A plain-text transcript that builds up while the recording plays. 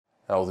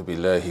أعوذ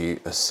بالله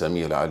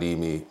السميع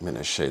العليم من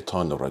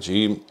الشيطان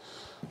الرجيم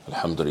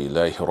الحمد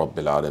لله رب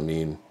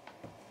العالمين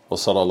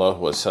وصلى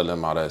الله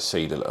وسلم على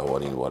سيد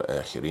الأولين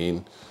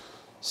والآخرين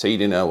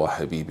سيدنا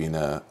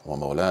وحبيبنا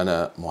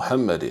ومولانا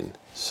محمد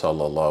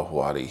صلى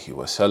الله عليه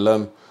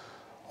وسلم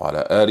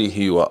وعلى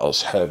آله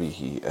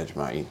وأصحابه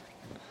أجمعين.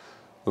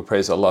 We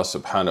praise Allah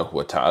subhanahu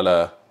wa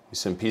ta'ala. We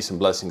send peace and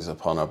blessings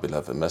upon our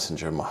beloved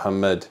messenger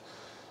Muhammad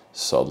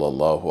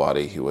sallallahu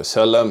alayhi wa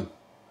sallam,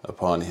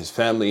 upon his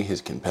family,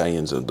 his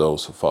companions, and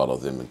those who follow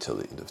them until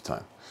the end of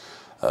time.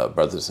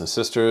 Brothers and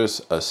sisters,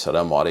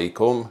 assalamu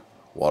alaikum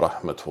wa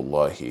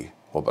rahmatullahi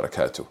wa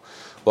barakatuh.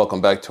 Welcome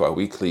back to our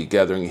weekly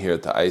gathering here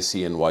at the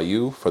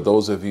ICNYU. For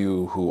those of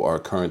you who are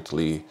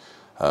currently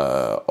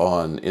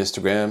on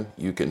Instagram,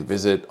 you can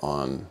visit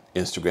on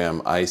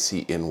Instagram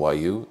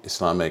ICNYU,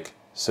 Islamic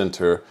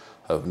Center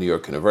of New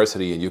York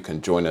University, and you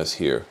can join us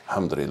here,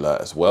 alhamdulillah,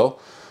 as well,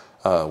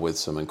 with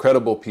some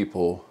incredible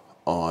people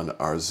on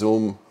our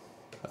Zoom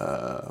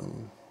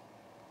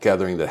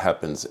gathering that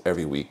happens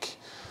every week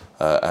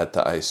at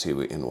the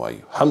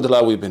ICNYU.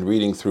 Alhamdulillah, we've been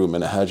reading through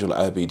Minhaj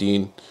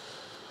al-Abidin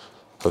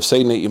of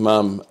Sayyidina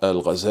Imam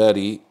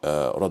al-Ghazali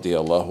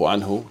radiyallahu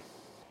anhu,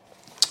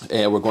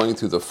 and we're going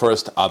through the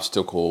first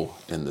obstacle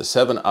in the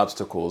 7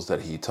 obstacles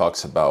that he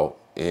talks about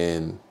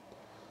in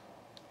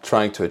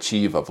trying to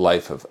achieve a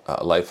life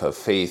of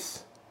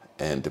faith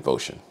and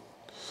devotion.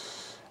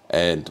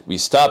 And we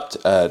stopped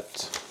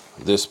at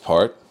this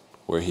part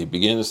where he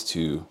begins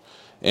to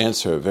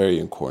answer a very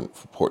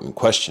important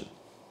question.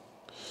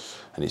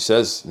 And he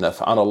says,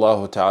 نَفْعَنَ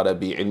اللَّهُ تَعَالَى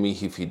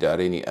بِعِلْمِهِ فِي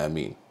دَارِينِ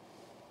آمين.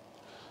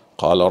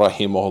 قال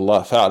رحمه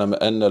الله فاعلم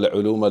أن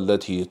العلوم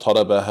التي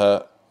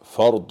طلبها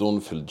فرض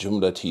في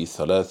الجملة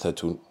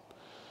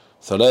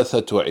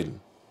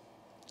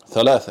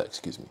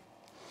ثلاثة.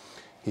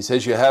 He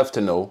says you have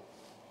to know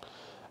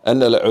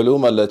أن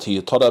العلوم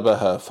التي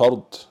طلبها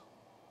فرض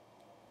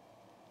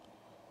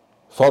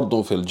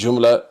في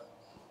الجملة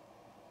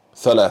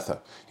ثلاثة.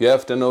 You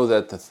have to know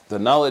that the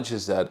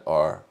knowledges that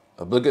are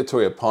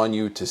obligatory upon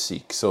you to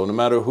seek. So no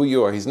matter who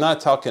you are, he's not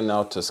talking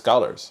now to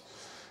scholars,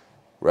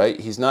 right?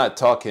 He's not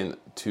talking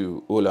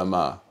to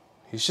ulama.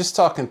 He's just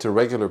talking to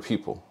regular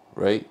people,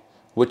 right?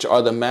 Which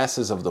are the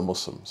masses of the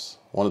Muslims.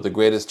 One of the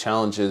greatest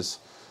challenges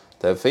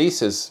that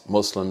faces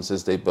Muslims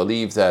is they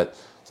believe that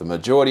the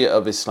majority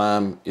of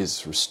Islam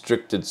is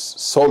restricted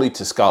solely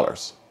to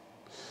scholars.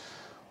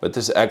 But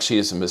this actually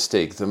is a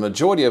mistake. The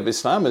majority of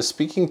Islam is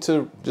speaking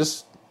to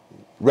just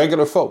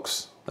regular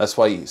folks. That's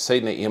why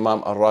Sayyidina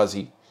Imam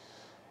al-Razi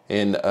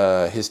in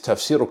his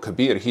Tafsir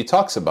al-Kabir, he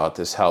talks about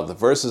this, how the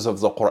verses of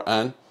the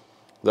Quran,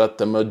 that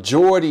the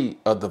majority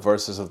of the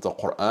verses of the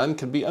Quran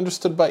can be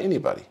understood by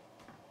anybody.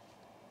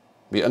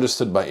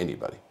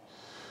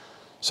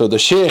 So the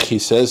Shaykh, he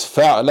says,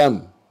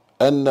 فَاعْلَمْ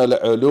أَنَّ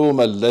الْعُلُومَ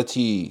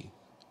الَّتِي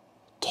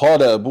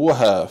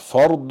طَلَبُوهَا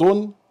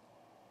فَرْضٌ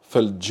فِي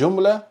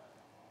الْجُمْلَةِ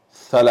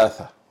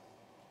ثَلَاثَةٌ.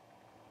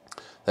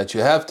 That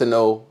you have to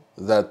know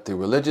that the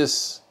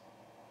religious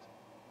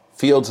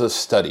fields of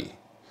study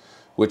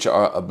which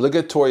are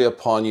obligatory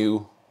upon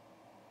you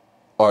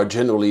are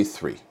generally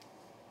 3.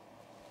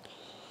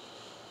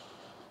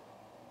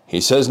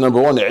 He says,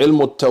 number 1,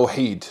 علم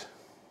التوحيد,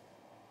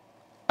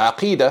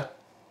 Aqidah.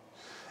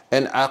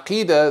 And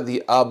Aqidah,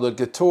 the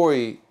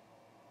obligatory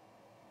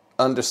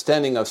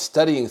understanding of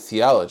studying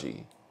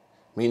theology,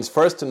 means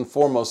first and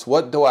foremost,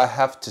 what do I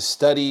have to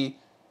study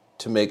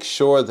to make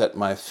sure that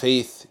my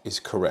faith is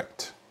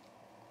correct?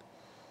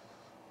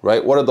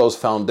 Right? What are those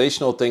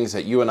foundational things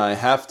that you and I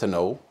have to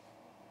know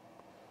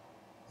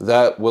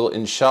that will,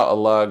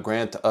 insha'Allah,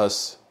 grant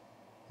us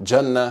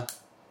Jannah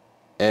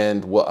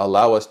and will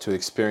allow us to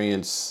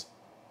experience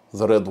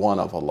the Ridwan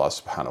of Allah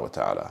subhanahu wa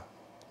ta'ala?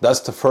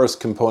 That's the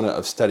first component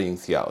of studying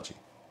theology.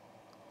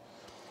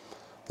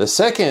 The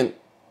second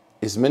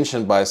is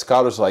mentioned by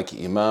scholars like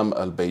Imam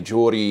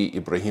al-Bayjuri,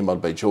 Ibrahim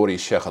al-Bayjuri,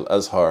 Sheikh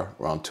al-Azhar,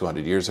 around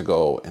 200 years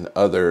ago, and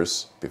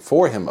others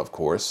before him, of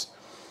course,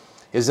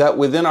 is that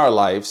within our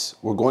lives,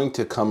 we're going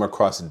to come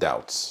across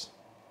doubts.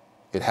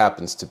 It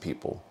happens to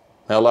people.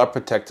 May Allah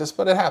protect us,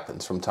 but it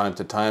happens from time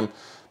to time.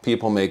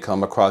 People may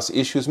come across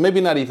issues,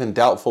 maybe not even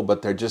doubtful,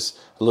 but they're just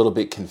a little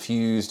bit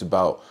confused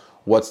about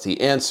what's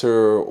the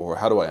answer or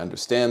how do I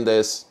understand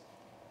this.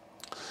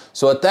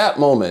 So at that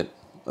moment,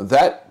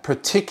 that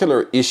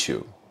particular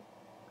issue,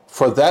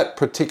 for that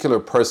particular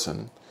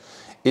person,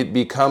 it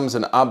becomes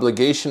an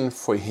obligation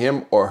for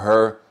him or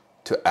her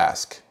to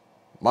ask.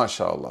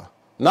 MashaAllah.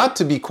 Not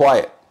to be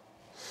quiet.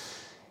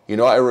 You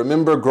know, I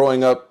remember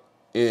growing up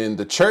in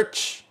the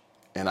church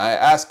and I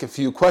asked a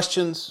few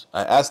questions.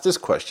 I asked this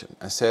question.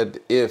 I said,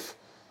 if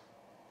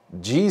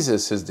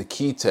Jesus is the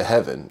key to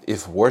heaven,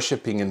 if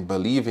worshiping and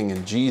believing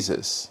in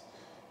Jesus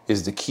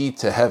is the key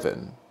to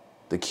heaven,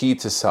 the key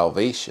to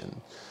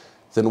salvation,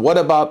 then what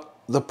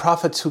about the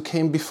prophets who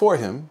came before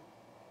him?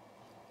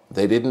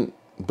 They didn't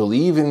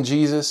believe in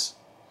Jesus.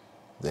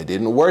 They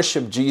didn't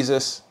worship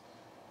Jesus.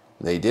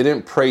 They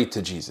didn't pray to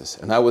Jesus.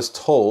 And I was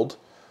told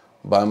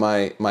by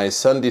my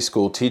Sunday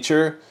school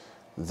teacher,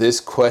 this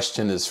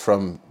question is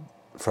from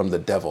the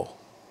devil.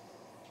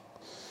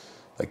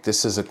 Like,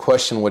 this is a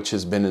question which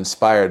has been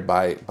inspired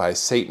by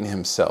Satan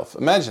himself.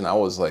 Imagine, I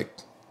was like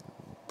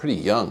pretty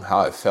young, how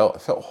I felt. I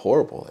felt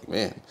horrible. Like,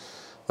 man,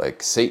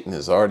 like Satan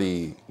is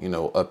already,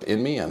 up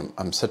in me.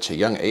 I'm such a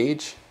young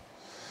age.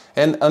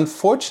 And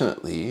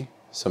unfortunately,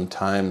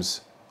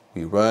 sometimes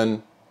we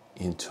run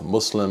into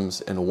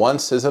Muslims, and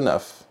once is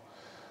enough,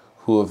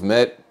 who have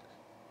met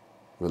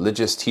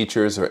religious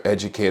teachers or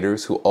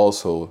educators who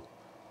also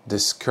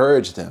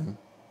discourage them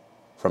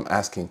from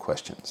asking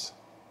questions.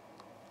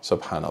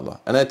 Subhanallah.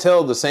 And I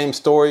tell the same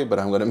story, but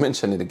I'm going to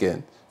mention it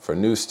again for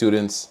new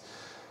students,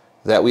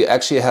 that we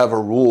actually have a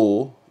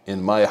rule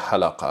in my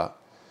halaqah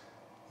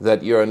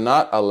that you're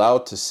not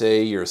allowed to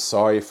say you're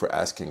sorry for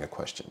asking a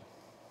question.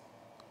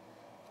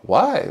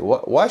 Why?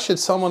 Why should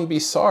someone be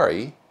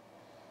sorry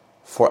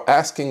for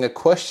asking a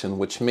question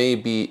which may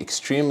be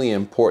extremely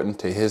important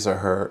to his or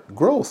her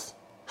growth,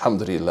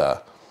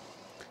 alhamdulillah,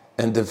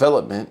 and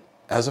development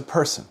as a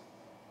person?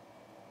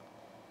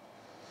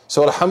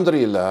 So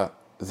alhamdulillah,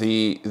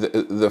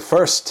 the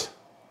first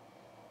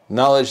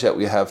knowledge that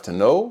we have to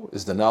know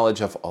is the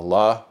knowledge of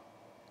Allah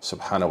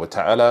subhanahu wa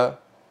ta'ala,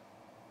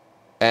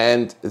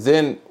 and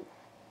then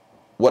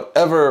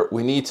whatever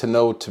we need to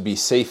know to be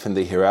safe in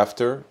the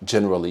hereafter,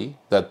 generally,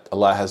 that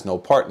Allah has no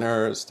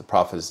partners, the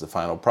Prophet is the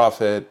final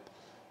Prophet,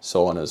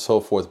 so on and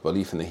so forth,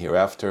 belief in the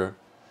hereafter.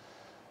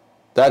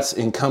 That's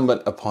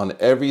incumbent upon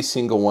every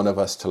single one of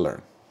us to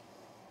learn.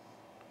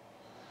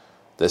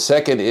 The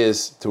second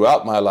is,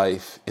 throughout my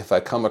life, if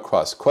I come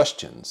across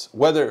questions,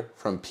 whether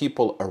from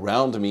people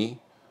around me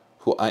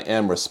who I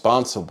am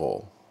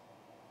responsible,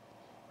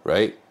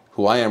 right?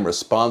 Who I am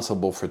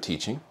responsible for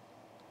teaching,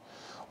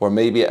 or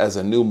maybe as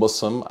a new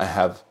Muslim, I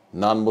have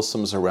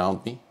non-Muslims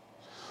around me,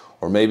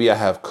 or maybe I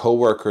have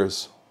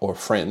co-workers or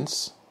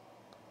friends,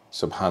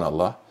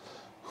 subhanallah,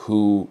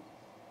 who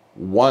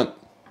want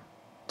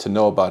to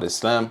know about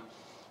Islam.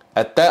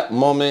 At that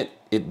moment,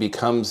 it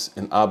becomes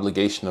an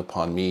obligation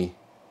upon me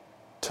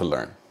to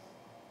learn,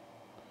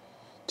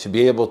 to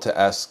be able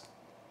to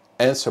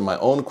answer my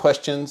own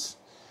questions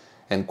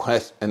and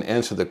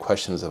answer the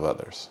questions of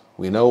others.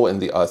 We know in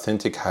the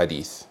authentic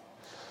hadith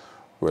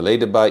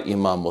related by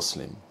Imam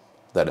Muslim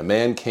that a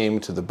man came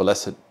to the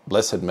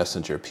blessed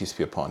messenger, peace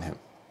be upon him,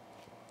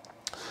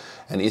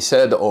 and he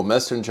said, "O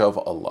Messenger of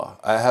Allah,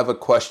 I have a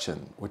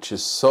question which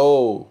is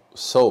so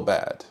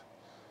bad.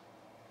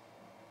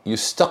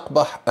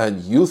 Yustaqbah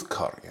and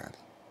yudhkar, yani.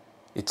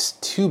 It's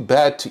too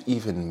bad to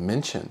even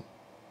mention."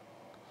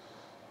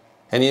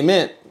 And he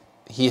meant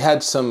he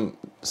had some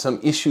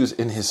issues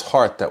in his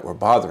heart that were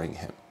bothering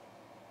him,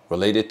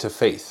 related to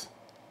faith.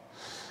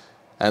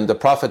 And the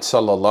Prophet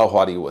sallallahu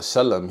alaihi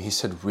wasallam, he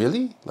said,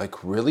 "Really?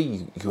 Like,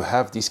 really? You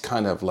have these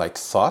kind of like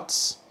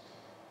thoughts?"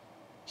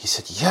 He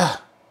said, "Yeah."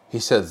 He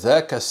said,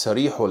 "ذَاكَ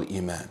سَرِيحُ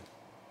الْإِيمَانِ."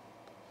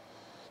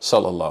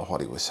 Sallallahu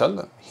alaihi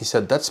wasallam. He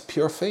said, that's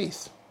pure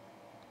faith.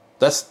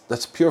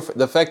 That's pure.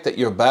 The fact that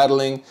you're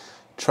battling,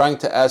 trying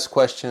to ask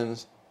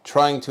questions,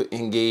 trying to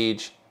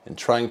engage, and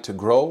trying to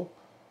grow,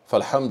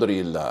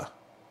 falhamdulillah.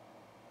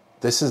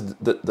 This is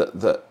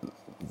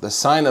the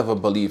sign of a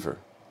believer.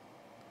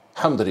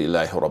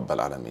 Alhamdulillahi Rabbil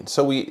Alameen.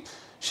 So we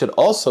should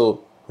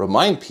also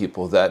remind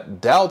people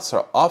that doubts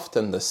are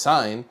often the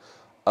sign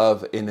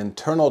of an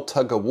internal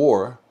tug of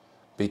war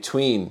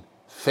between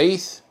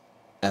faith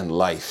and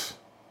life,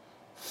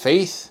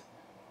 faith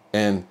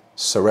and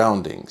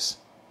surroundings,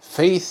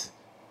 faith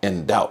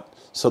and doubt.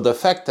 So the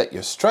fact that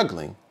you're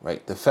struggling,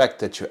 right, the fact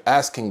that you're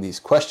asking these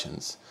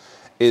questions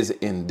is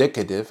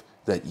indicative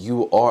that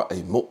you are a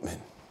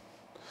mu'min,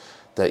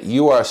 that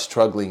you are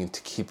struggling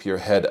to keep your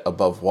head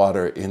above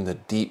water in the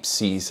deep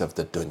seas of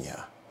the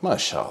dunya.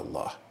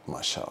 MashaAllah,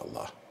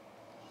 MashaAllah.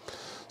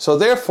 So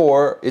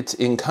therefore, it's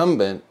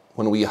incumbent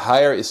when we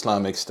hire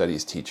Islamic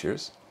studies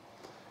teachers,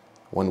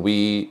 when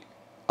we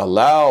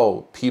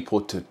allow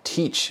people to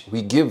teach,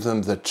 we give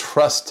them the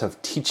trust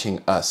of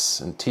teaching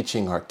us and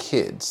teaching our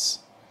kids.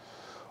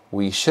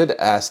 We should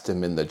ask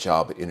them in the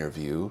job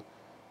interview,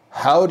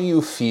 how do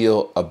you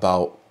feel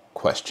about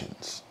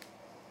questions?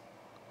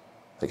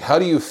 Like, how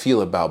do you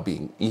feel about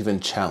being even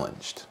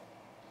challenged?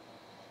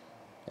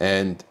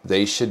 And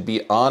they should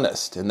be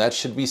honest, and that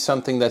should be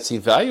something that's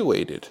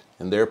evaluated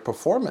in their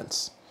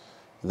performance.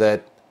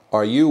 That,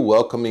 are you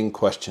welcoming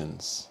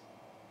questions?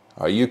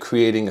 Are you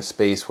creating a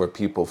space where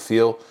people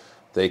feel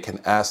they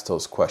can ask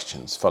those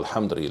questions?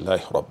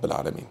 Falhamdulillahi Rabbil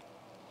Alameen.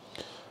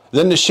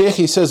 Then the Shaykh,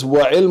 he says,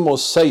 وَعِلْمُ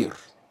السَّيْرِ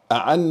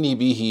أَعَنِّي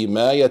بِهِ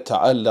مَا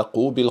يَتَعَلَّقُ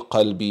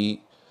بِالْقَلْبِ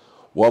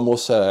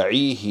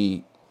وَمُسَاعِيهِ.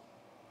 He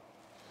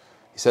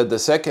said the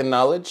second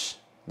knowledge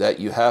that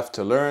you have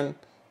to learn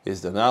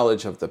is the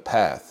knowledge of the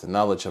path, the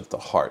knowledge of the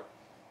heart.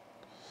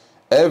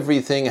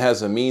 Everything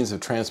has a means of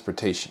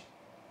transportation.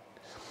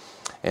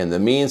 And the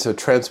means of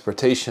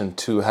transportation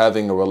to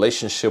having a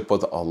relationship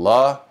with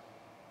Allah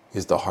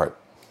is the heart.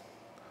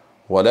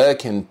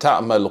 وَلَكِنْ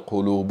تَعْمَى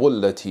الْقُلُوبُ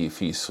الَّتِي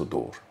فِي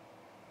صُدُورٍ.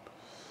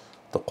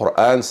 The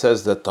Quran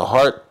says that the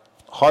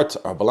hearts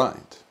are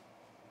blind.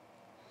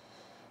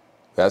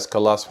 We ask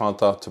Allah subhanahu wa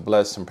ta'ala to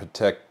bless and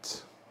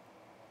protect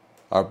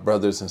our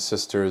brothers and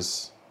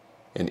sisters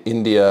in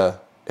India,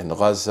 in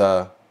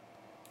Gaza,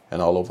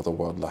 and all over the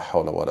world. La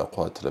hawla wa la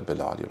quwwata illa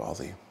billah al-aliyyil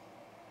azim.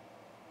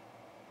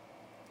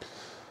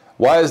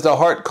 Why is the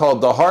heart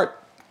called the heart?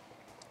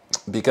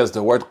 Because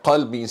the word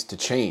qalb means to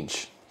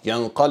change.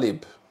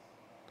 Yanqalib.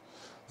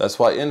 That's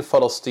why in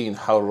Palestine,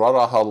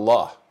 harraraha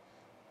Allah,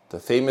 the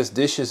famous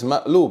dish is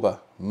maqluba,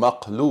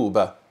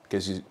 maqluba,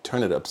 because you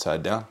turn it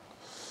upside down.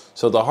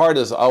 So the heart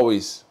is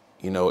always,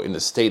 in a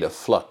state of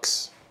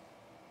flux.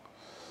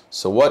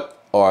 So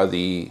what are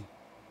the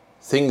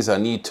things I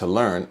need to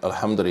learn,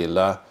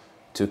 alhamdulillah,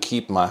 to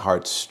keep my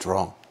heart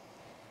strong,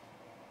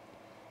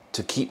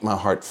 to keep my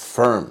heart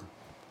firm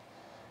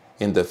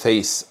in the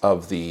face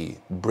of the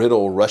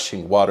brittle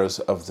rushing waters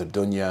of the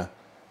dunya?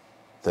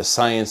 The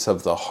science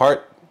of the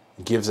heart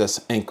gives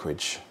us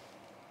anchorage,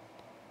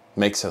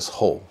 makes us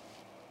whole.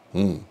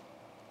 Then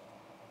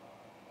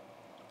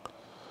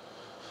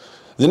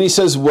he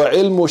says,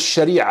 وَعِلْمُ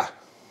الشَّرِيعَةِ.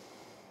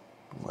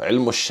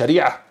 وَعِلْمُ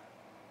الشَّرِيعَةِ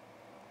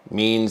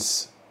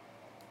means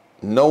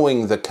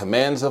knowing the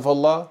commands of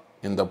Allah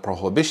and the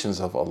prohibitions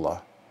of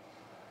Allah.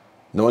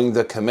 Knowing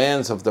the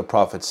commands of the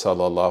Prophet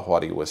sallallahu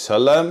alaihi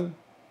wasallam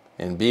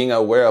and being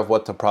aware of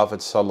what the Prophet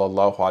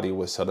sallallahu alaihi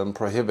wasallam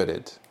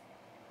prohibited.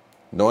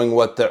 Knowing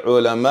what the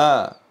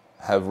ulama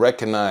have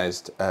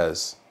recognized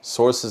as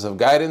sources of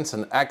guidance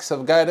and acts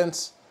of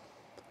guidance,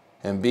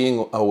 and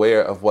being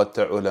aware of what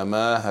the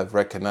ulama have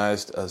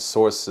recognized as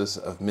sources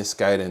of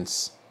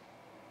misguidance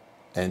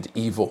and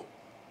evil.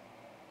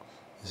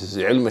 This is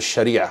ilm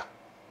al-sharia.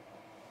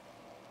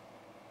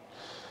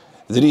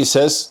 Then he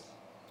says,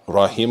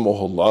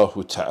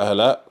 rahimahullah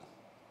ta'ala,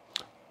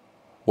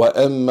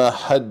 وَأَمَّا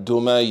حَدُّ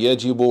مَا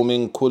يَجِبُ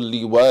مِنْ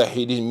كُلِّ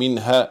وَاحِدٍ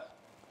مِنْهَا.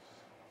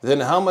 Then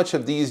how much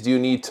of these do you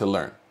need to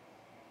learn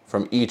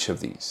from each of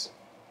these?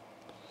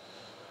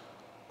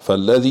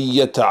 فالذي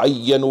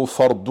يتعين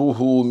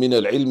فرضه من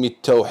العلم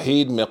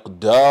التوحيد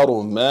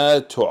مقدار ما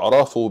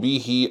تعرف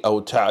به أو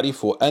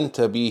تعرف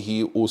أنت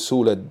به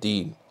أصول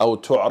الدين أو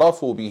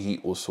تعرف به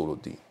أصول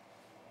الدين.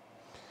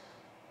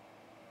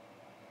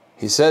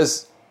 He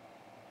says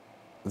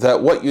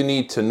that what you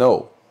need to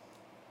know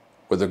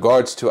with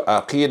regards to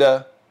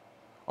Aqidah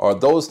are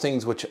those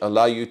things which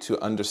allow you to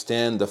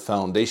understand the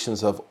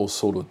foundations of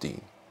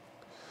Usuluddin.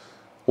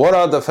 What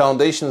are the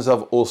foundations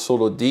of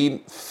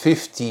Usuluddin?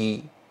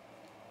 50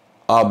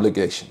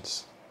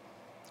 obligations.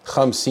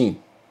 50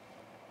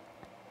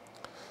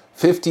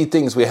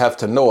 things we have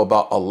to know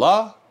about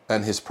Allah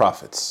and His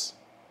prophets.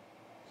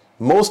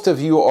 Most of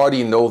you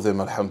already know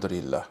them,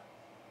 alhamdulillah.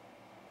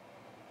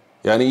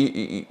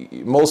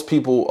 Most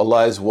people,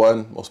 Allah is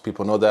one. Most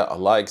people know that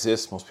Allah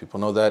exists. Most people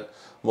know that.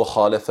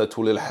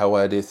 Mukhalafatul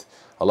al-hawadith.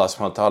 Allah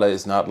subhanahu wa ta'ala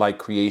is not like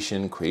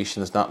creation.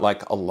 Creation is not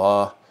like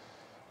Allah.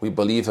 We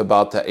believe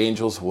about the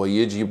angels.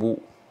 وَيَجِبُ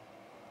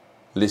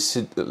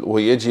لِلصِّدْقِ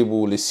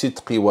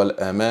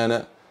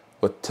وَالْأَمَانَةِ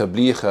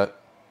وَالتَّبْلِيغِ.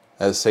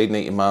 As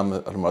Sayyidina Imam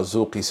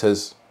al-Marzuqi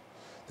says,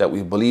 that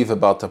we believe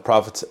about the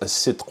prophets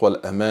as-sidq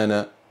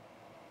wal-amana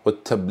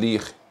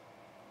wat-tabligh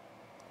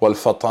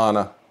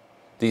wal-fatana.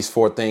 These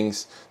 4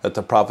 things, that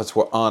the prophets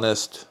were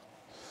honest,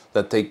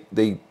 that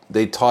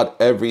they taught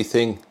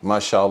everything,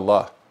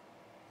 mashallah,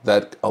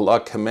 that Allah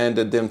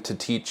commanded them to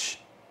teach,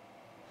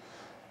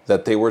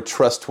 that they were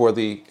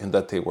trustworthy, and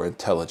that they were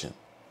intelligent.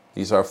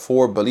 These are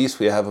 4 beliefs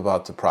we have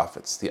about the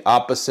prophets. The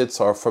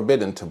opposites are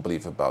forbidden to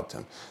believe about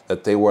them.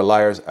 That they were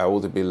liars,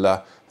 a'udhu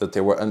billah, that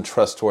they were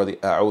untrustworthy,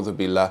 a'udhu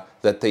billah,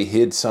 that they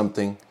hid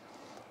something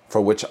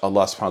for which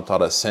Allah subhanahu wa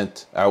ta'ala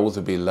sent,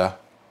 a'udhu billah,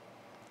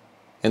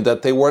 and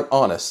that they weren't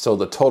honest. So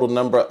the total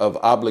number of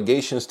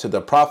obligations to the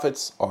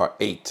prophets are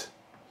 8.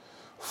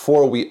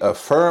 4 we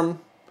affirm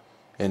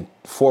and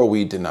 4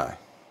 we deny.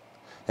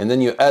 And then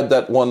you add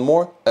that one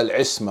more,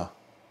 al-isma,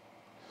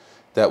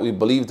 that we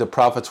believe the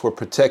prophets were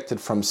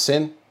protected from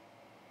sin.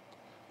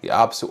 The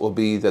opposite will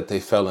be that they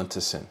fell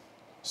into sin.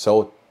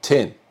 So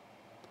 10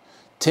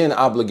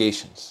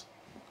 obligations.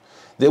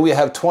 Then we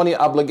have 20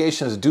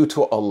 obligations due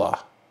to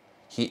Allah.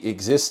 He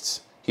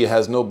exists. He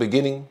has no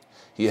beginning.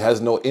 He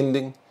has no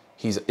ending.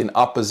 He's in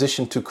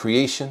opposition to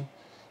creation.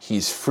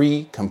 He's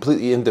free,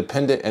 completely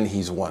independent, and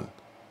He's one.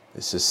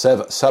 This is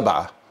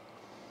sab'ah.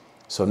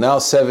 So now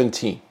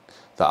 17.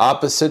 The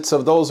opposites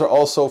of those are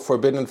also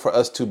forbidden for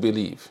us to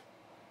believe.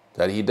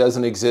 That He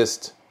doesn't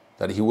exist,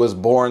 that He was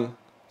born,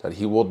 that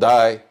He will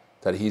die,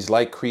 that He's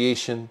like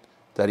creation,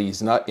 that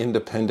He's not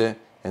independent,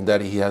 and that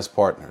He has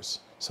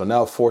partners. So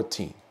now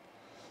 14.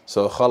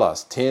 So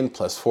khalas, 10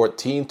 plus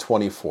 14,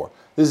 24.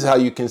 This is how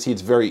you can see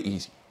it's very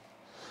easy.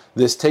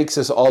 This takes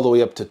us all the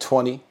way up to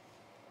 20.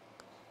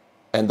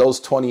 And those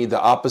 20, the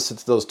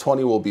opposites of those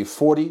 20 will be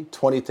 40.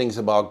 20 things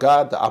about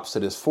God, the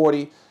opposite is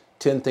 40.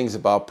 10 things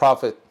about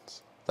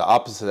prophets, the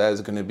opposite of that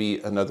is going to be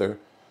another.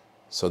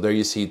 So there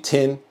you see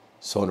 10.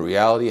 So in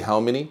reality,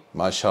 how many?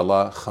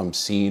 MashaAllah,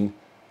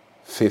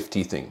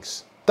 50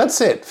 things.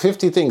 That's it.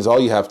 50 things, all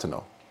you have to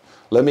know.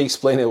 Let me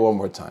explain it one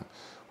more time.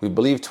 We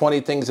believe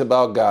 20 things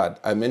about God.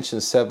 I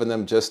mentioned 7 of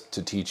them just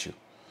to teach you.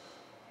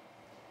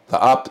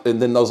 And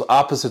then those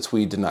opposites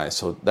we deny.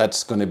 So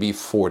that's going to be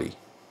 40.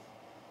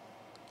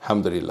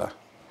 Alhamdulillah.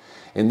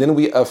 And then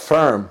we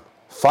affirm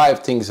 5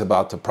 things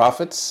about the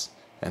prophets,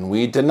 and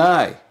we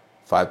deny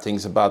 5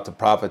 things about the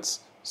prophets.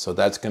 So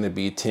that's going to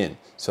be 10.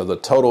 So the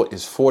total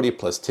is 40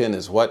 plus 10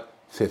 is what?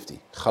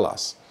 50.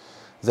 Khalas.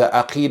 The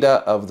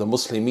aqidah of the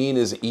Muslimin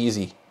is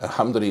easy.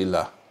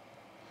 Alhamdulillah.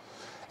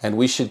 And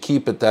we should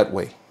keep it that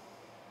way.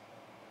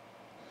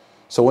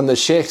 So when the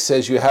Shaykh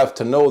says you have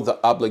to know the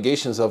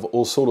obligations of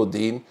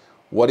Usuluddin,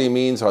 what he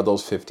means are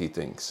those 50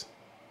 things.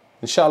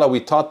 Inshallah, we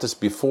taught this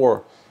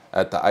before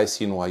at the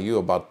ICNYU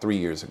about 3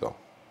 years ago.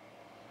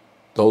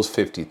 Those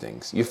 50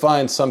 things. You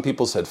find some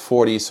people said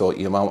 40, so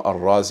Imam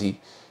Al-Razi,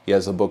 he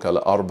has a book,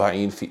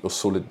 Al-Arba'in fi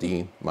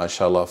Usuluddin.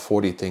 MashaAllah,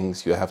 40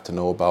 things you have to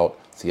know about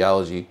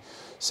theology.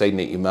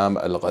 Sayyidina Imam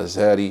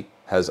Al-Ghazali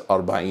has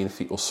Arba'in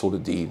fi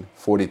Usuluddin,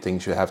 40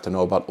 things you have to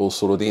know about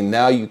Usuluddin.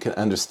 Now you can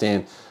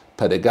understand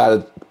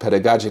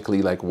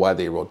pedagogically like why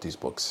they wrote these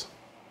books.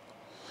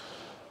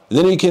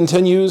 Then he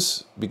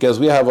continues, because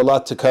we have a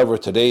lot to cover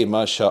today,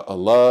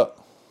 MashaAllah,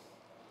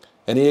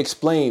 and he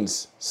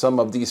explains some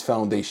of these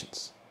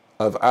foundations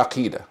of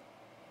Aqidah.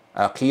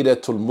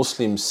 Aqidatul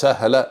Muslim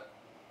Sahla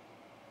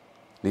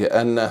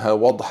لأنها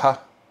واضحة.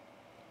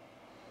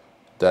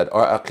 That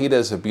our Aqidah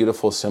is a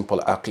beautiful, simple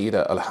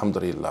Aqidah,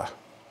 Alhamdulillah.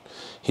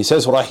 He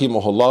says,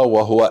 رحمه الله,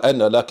 وهو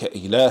أن لك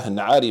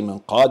إلها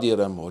عالما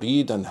قادرا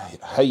مريدا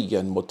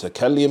حيا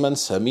متكلما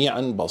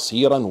سميعا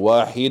بصيرا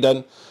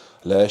واحدا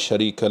لا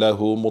شريك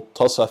له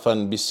متصفا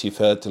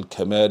بالصفات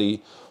الكمال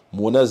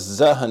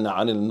منزها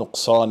عن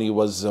النقصان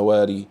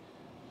والزوال.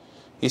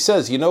 He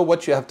says, you know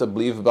what you have to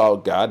believe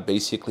about God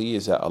basically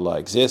is that Allah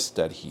exists,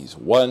 that He's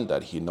one,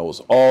 that He knows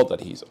all,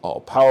 that He's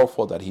all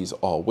powerful, that He's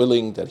all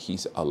willing, that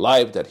He's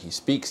alive, that He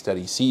speaks, that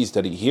He sees,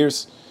 that He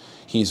hears.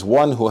 He's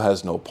one who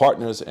has no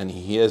partners, and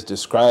He is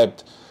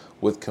described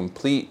with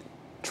complete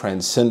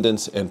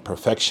transcendence and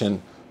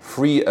perfection,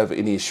 free of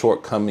any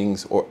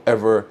shortcomings or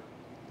ever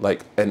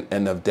like an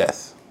end of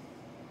death.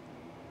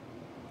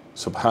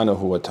 Subhanahu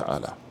wa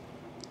ta'ala.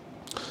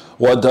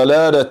 Wa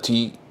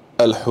dalalati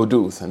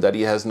al-huduth, and that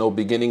He has no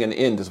beginning and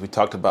end, as we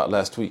talked about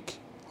last week.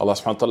 Allah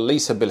subhanahu wa ta'ala,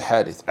 laysa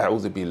bil-hadith,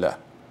 a'udhu billah.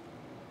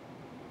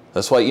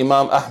 That's why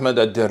Imam Ahmad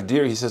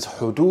al-Dardir, he says,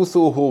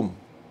 huduthuhum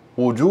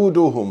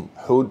wujuduhum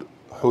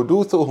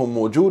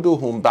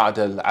wujuduhum ba'da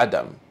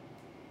al-adam.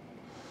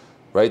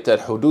 Right,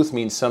 that huduth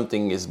means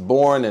something is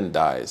born and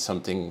dies,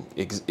 something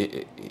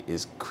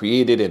is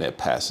created and it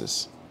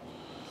passes.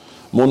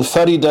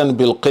 Munfaridan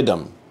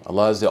bil-qidam,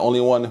 Allah is the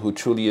only one who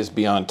truly is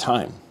beyond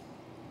time.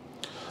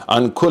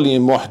 An kulli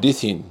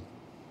muhdithin,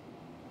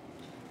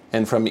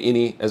 and from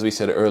any, as we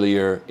said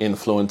earlier,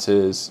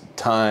 influences,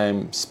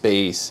 time,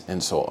 space,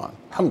 and so on.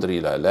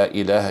 Alhamdulillah, la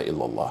ilaha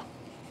illallah.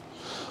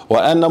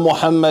 وأن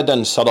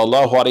محمدا صلى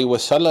الله عليه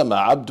وسلم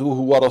عبده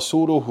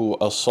ورسوله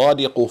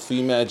الصادق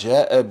فيما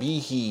جاء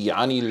به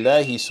عن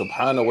الله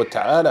سبحانه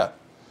وتعالى.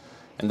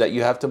 And that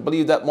you have to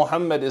believe that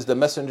Muhammad is the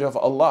messenger of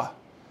Allah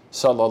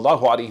صلى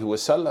الله عليه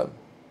وسلم,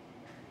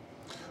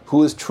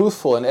 who is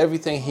truthful in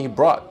everything he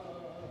brought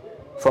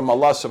from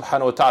Allah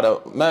subhanahu wa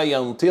ta'ala. ما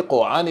ينطق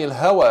عن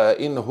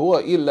الهوى إن هو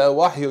إلا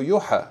وحي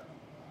يوحى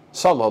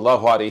صلى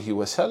الله عليه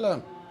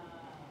وسلم.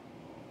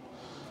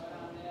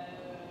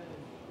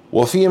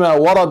 وفيما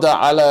ورد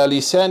على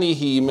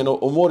لسانه من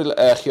أمور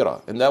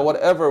الآخرة, and that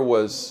whatever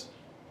was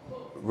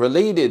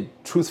related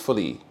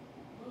truthfully,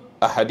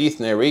 ahadith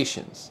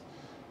narrations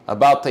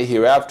about the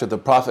hereafter, the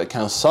Prophet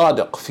كان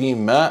صادق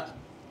فيما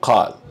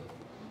قال,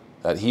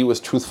 that he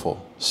was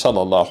truthful صلى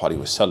الله عليه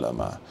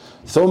وسلم.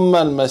 ثم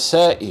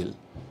المسائل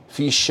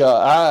في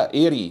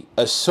شعائر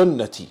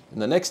السنة,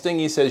 and the next thing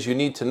he says you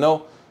need to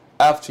know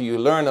after you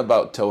learn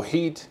about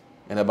Tawheed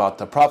and about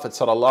the Prophet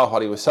صلى الله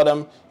عليه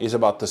وسلم is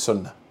about the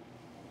Sunnah.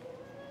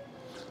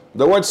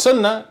 The word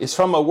sunnah is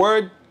from a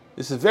word,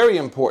 this is very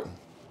important.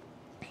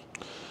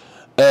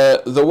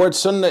 The word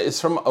sunnah is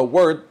from a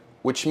word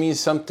which means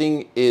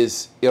something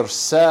is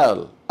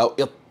irsal or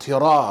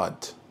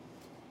ittirad,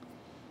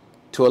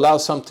 to allow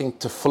something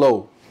to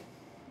flow.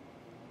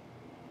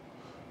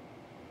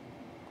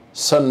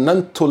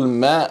 Sannantul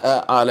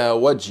ma'a ala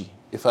wajhi,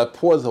 if I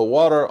pour the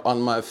water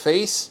on my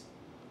face,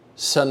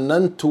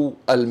 sannantu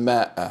al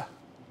ma'a,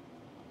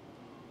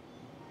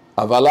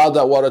 I've allowed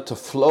that water to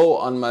flow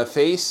on my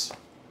face.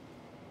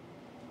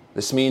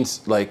 This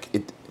means like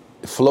it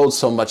flowed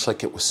so much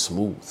like it was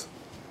smooth.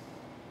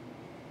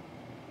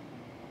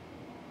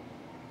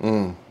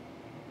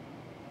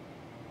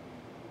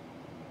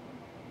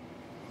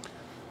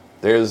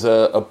 There's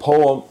a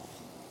poem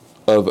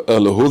of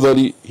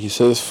Al-Hudhali. He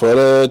says,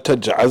 فَلَا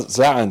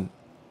تَجْعَزَّعًا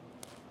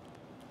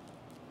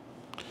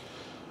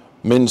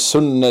مِنْ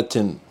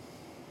سُنَّةٍ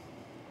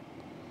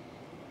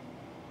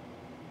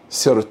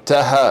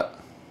سِرْتَهَا.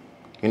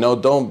 You know,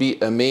 don't be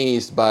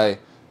amazed by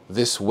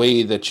this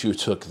way that you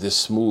took, this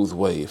smooth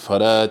way.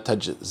 فَلَا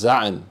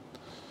تَجْزَعًا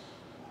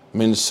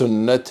مِنْ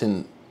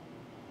سُنَّةٍ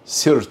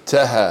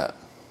سِرْتَهَا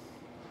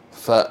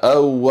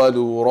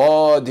فَأَوَّلُ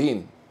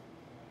رَادٍ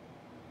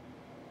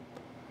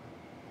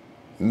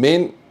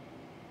مِنْ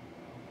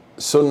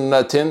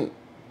سُنَّةٍ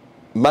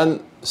مَنْ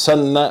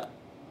سَنَّ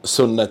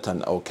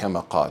سُنَّةً أو كما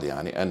قال,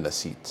 يعني أن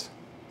نسيت.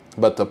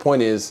 But the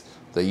point is,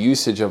 the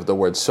usage of the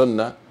word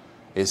sunnah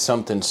is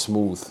something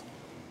smooth.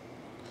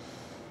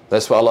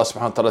 That's why Allah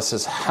subhanahu wa ta'ala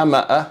says,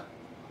 hama'a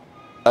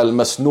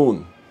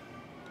al-masnoon.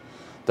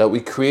 That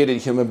we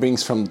created human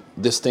beings from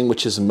this thing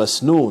which is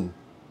masnoon,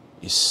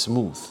 is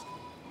smooth.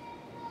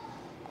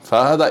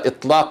 فهذا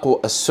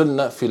إطلاق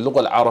السنة في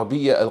اللغة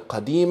العربية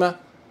القديمة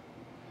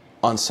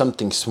on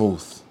something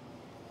smooth.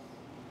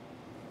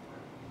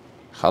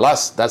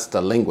 Khalas, that's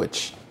the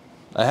language.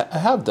 I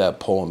have that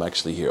poem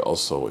actually here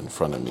also in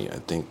front of me, I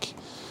think.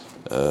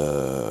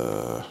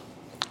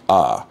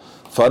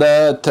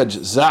 فلا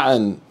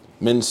تجزعا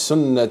من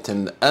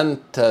سنة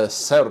أنت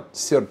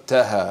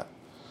سرتها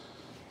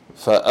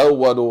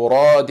فأول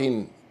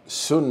راد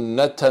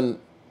سنة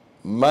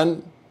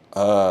من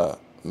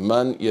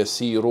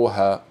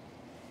يسيرها.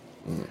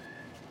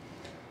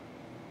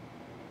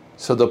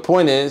 So the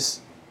point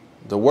is,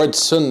 the word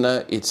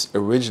sunnah, its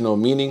original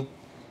meaning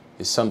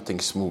is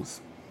something smooth.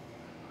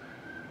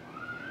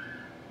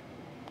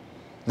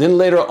 Then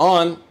later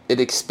on, it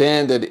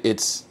expanded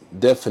its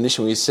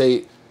definition. We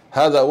say,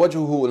 هذا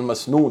وجهه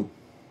المسنون.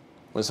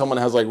 When someone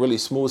has like really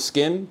smooth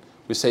skin,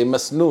 we say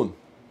مسنون.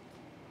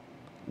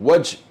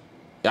 وجه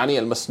يعني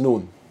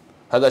المسنون.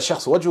 هذا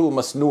شخص وجهه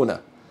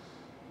مسنونة.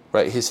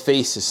 Right, his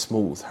face is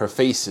smooth, her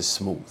face is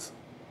smooth.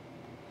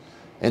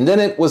 And then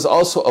it was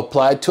also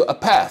applied to a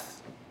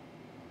path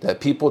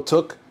that people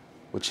took,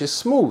 which is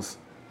smooth.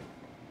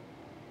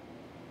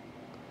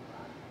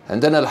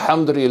 And then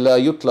alhamdulillah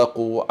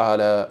yutlaqu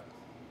ala,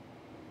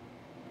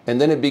 and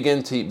then it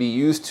began to be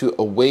used to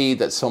a way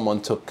that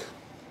someone took,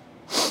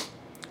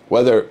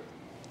 whether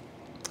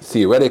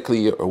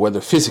theoretically or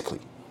whether physically.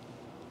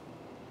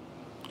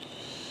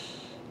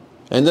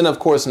 And then of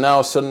course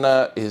now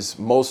sunnah is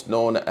most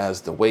known as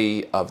the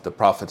way of the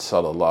Prophet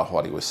sallallahu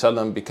alaihi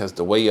wasallam, because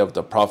the way of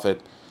the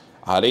Prophet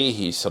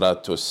alayhi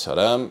salatu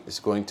wassalam is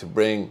going to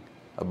bring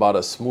about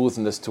a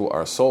smoothness to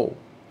our soul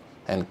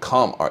and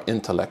calm our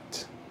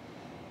intellect.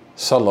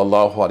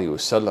 Sallallahu alaihi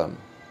wasallam.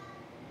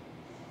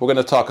 We're going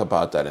to talk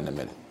about that in a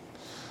minute.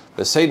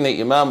 But Sayyidina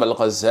Imam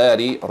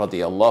al-Ghazali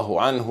radiyallahu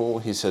anhu,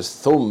 he says,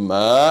 ثُمَّ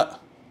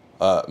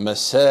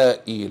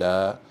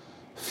مَسَائِلَ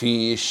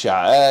في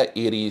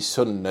شعائر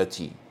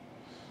سنتي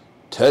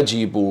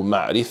تجب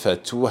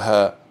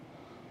معرفتها.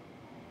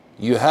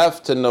 You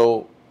have to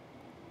know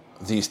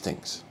these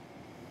things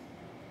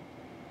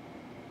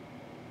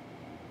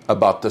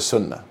about the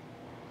sunnah.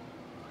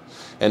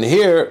 And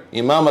here,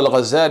 Imam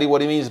al-Ghazali,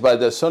 what he means by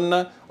the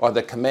sunnah are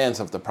the commands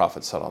of the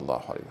Prophet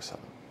sallallahu alaihi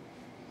wasallam.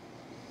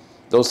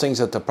 Those things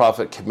that the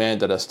Prophet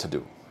commanded us to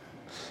do.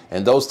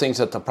 And those things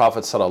that the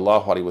Prophet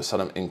sallallahu alaihi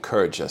wasallam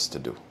encouraged us to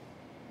do.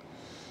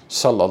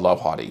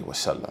 Sallallahu alaihi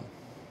wasallam.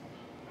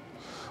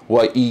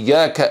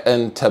 وَإِيَّاكَ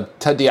أَن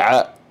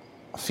تَبْتَدِعَ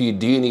فِي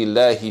دِينِ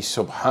اللَّهِ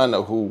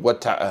سُبْحَانَهُ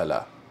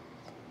وَتَعَالَى.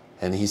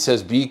 And he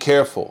says, be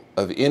careful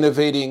of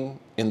innovating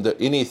in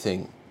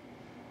anything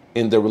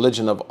in the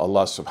religion of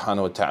Allah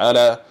subhanahu wa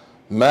ta'ala.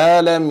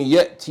 مَا لَمْ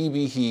يَأْتِ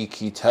بِهِ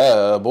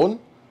كِتَابٌ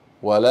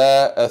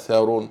وَلَا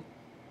أَثَرٌ.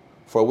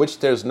 For which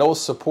there's no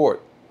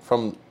support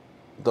from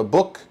the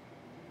book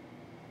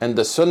and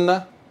the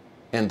sunnah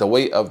and the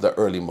way of the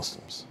early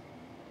Muslims.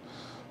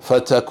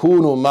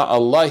 فَتَكُونُ مَعَ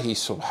اللَّهِ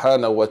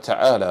سُبْحَانَهُ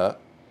وَتَعَالَى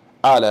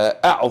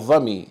عَلَى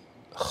أَعْظَمِ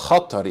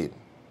خَطَرٍ.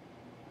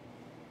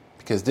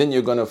 Because then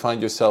you're going to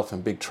find yourself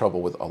in big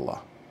trouble with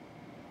Allah.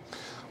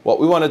 What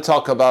we want to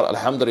talk about,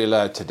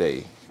 alhamdulillah,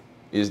 today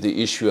is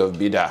the issue of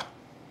bid'ah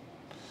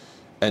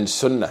and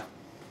sunnah.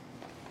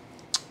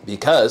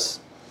 Because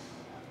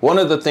one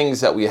of the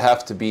things that we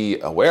have to be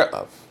aware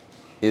of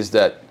is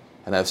that,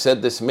 and I've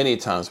said this many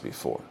times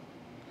before,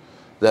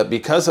 that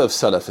because of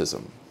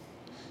Salafism,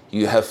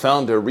 you have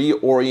found a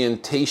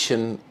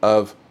reorientation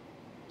of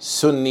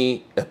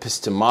Sunni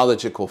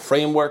epistemological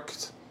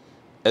frameworks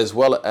as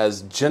well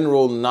as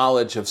general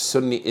knowledge of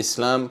Sunni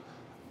Islam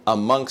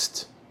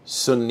amongst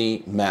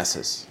Sunni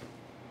masses.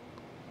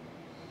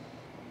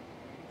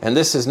 And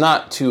this is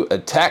not to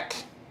attack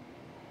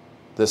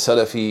the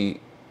Salafi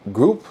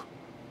group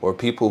or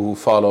people who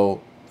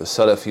follow the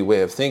Salafi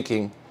way of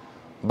thinking,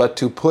 but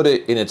to put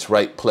it in its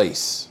right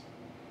place.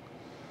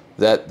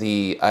 That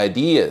the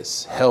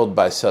ideas held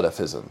by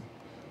Salafism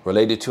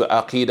related to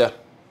Aqidah,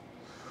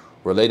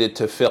 related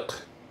to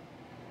fiqh,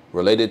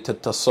 related to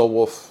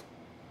tasawwuf,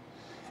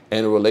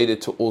 and related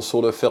to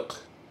usul al-fiqh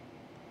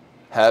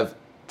have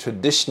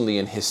traditionally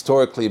and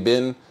historically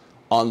been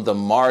on the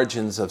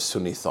margins of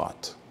Sunni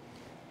thought.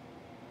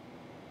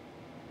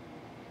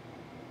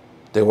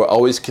 They were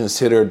always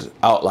considered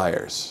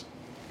outliers.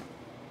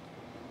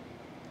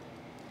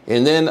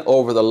 And then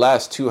over the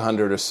last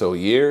 200 or so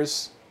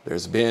years,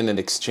 there's been an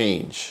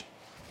exchange,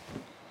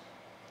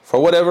 for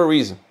whatever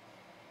reason,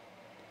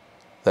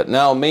 that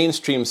now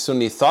mainstream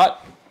Sunni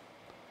thought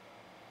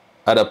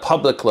at a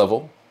public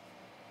level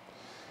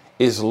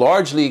is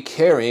largely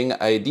carrying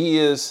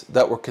ideas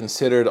that were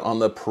considered on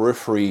the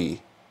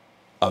periphery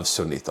of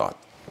Sunni thought.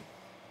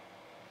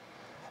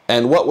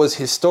 And what was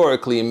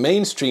historically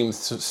mainstream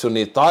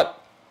Sunni thought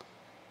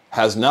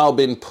has now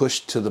been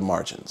pushed to the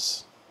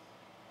margins.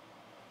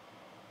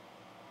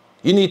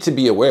 You need to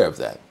be aware of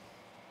that.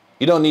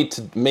 You don't need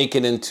to make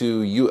it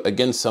into you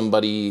against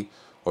somebody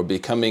or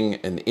becoming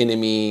an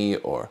enemy,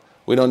 or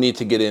we don't need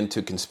to get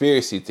into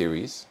conspiracy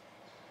theories.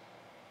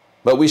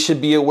 But we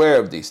should be aware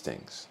of these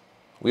things.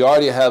 We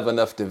already have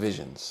enough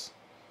divisions.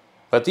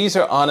 But these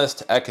are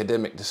honest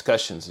academic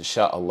discussions,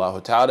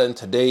 insha'Allah ta'ala, and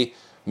today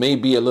may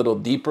be a little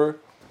deeper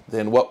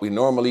than what we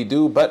normally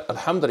do, but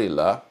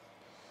alhamdulillah,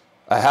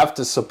 I have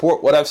to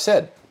support what I've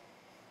said.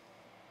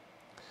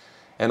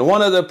 And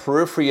one of the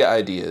periphery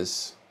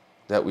ideas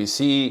that we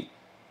see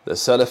the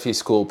Salafi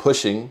school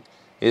pushing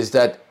is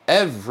that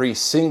every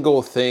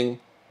single thing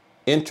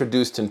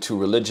introduced into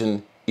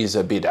religion is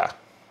a bid'ah.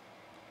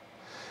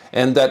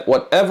 And that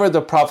whatever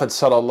the Prophet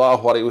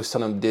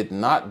ﷺ did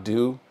not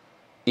do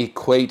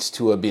equates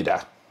to a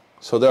bid'ah.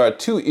 So there are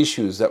two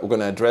issues that we're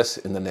going to address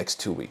in the next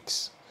 2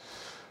 weeks.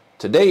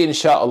 Today,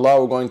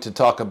 insha'Allah, we're going to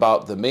talk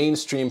about the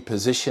mainstream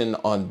position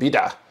on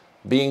bid'ah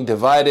being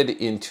divided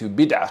into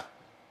bid'ah,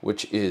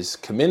 which is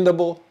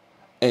commendable,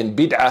 and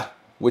bid'ah,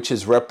 which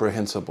is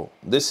reprehensible.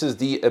 This is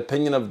the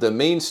opinion of the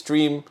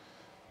mainstream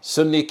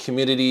Sunni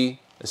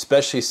community,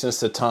 especially since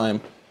the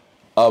time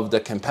of the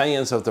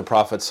companions of the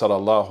Prophet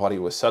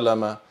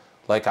ﷺ,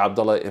 like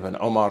Abdullah ibn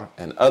Umar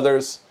and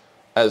others,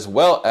 as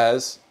well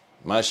as,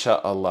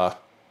 masha'Allah,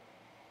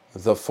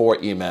 the four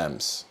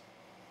Imams,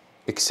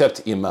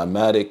 except Imam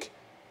Malik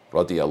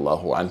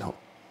radiyallahu anhu.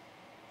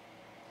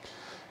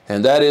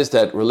 And that is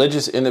that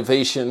religious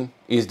innovation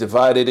is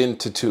divided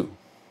into two,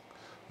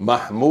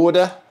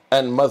 mahmuda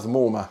and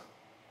madhmuma.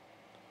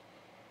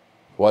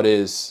 What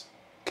is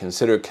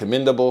considered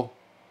commendable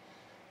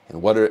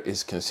and what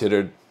is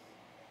considered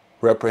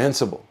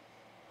reprehensible.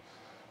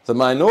 The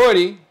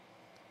minority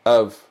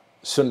of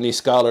Sunni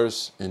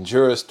scholars and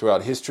jurists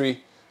throughout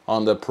history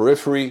on the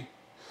periphery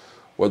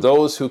were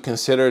those who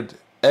considered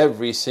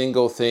every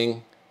single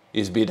thing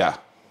is bid'ah.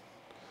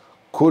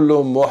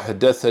 Kullu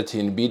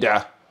muhdathatin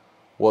bid'ah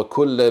wa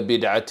kulla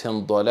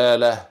bid'atin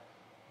dalalah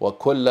wa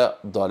kulla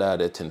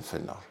dalalatin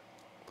finnar.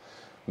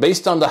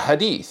 Based on the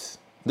hadith,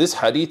 this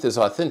hadith is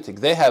authentic.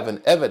 They have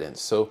an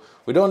evidence, so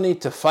we don't need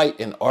to fight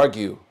and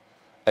argue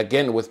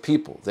again with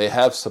people. They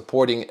have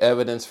supporting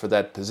evidence for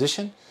that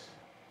position.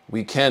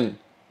 We can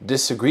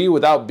disagree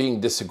without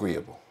being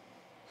disagreeable.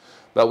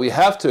 But we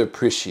have to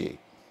appreciate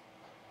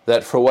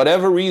that for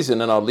whatever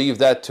reason, and I'll leave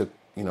that to,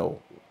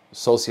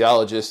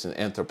 sociologists and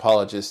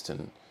anthropologists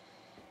and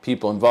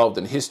people involved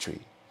in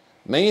history,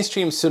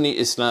 mainstream Sunni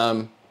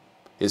Islam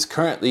is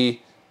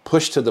currently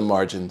pushed to the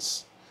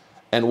margins,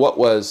 and what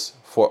was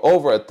for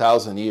over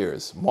 1,000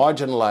 years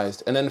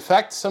marginalized and in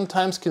fact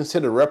sometimes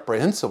considered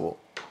reprehensible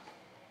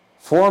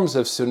forms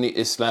of Sunni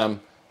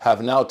Islam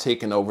have now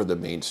taken over the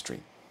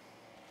mainstream.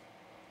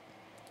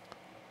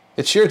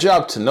 It's your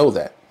job to know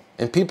that,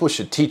 and people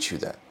should teach you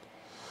that.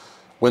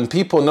 When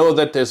people know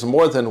that there's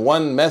more than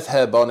one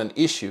madhab on an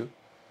issue,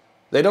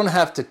 they don't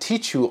have to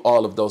teach you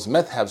all of those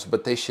madhabs,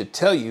 but they should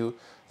tell you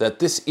that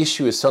this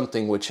issue is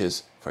something which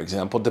is, for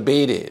example,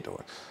 debated,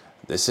 or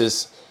this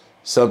is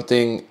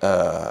something,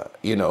 for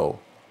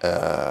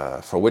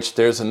which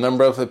there's a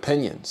number of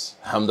opinions.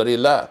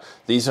 Alhamdulillah.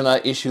 These are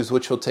not issues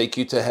which will take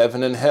you to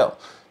heaven and hell.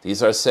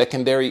 These are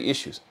secondary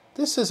issues.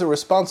 This is a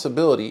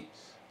responsibility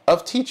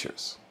of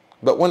teachers.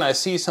 But when I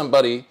see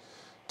somebody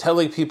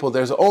telling people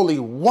there's only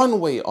one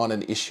way on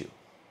an issue,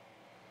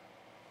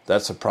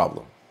 that's a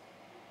problem.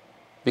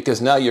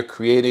 Because now you're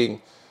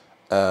creating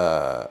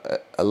a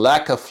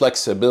lack of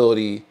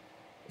flexibility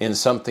in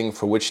something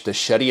for which the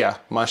Sharia,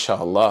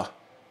 mashallah,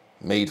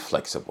 made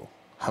flexible.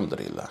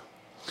 Alhamdulillah.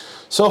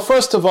 So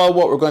first of all,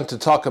 what we're going to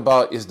talk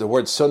about is the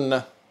word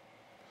sunnah.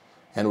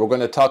 And we're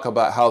going to talk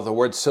about how the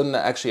word sunnah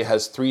actually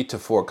has 3 to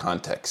 4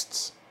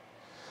 contexts.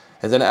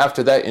 And then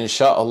after that,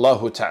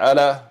 insha'Allah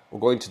ta'ala, we're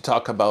going to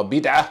talk about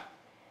bid'ah,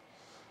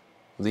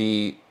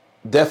 the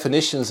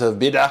definitions of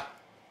bid'ah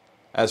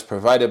as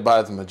provided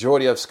by the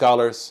majority of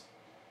scholars.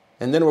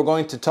 And then we're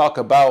going to talk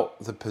about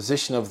the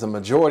position of the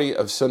majority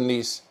of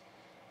Sunnis,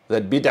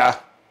 that bid'ah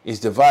is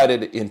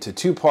divided into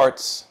 2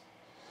 parts.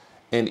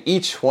 And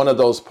each one of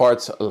those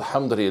parts,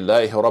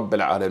 alhamdulillahi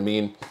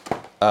rabbil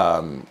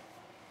alameen,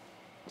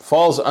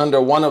 falls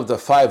under one of the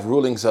 5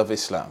 rulings of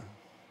Islam.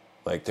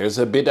 Like there's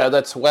a bid'ah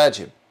that's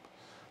wajib.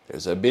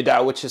 There's a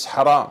bid'ah which is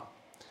haram.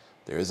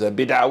 There is a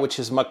bid'ah which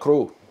is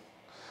makruh.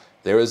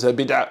 There is a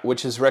bid'ah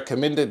which is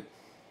recommended.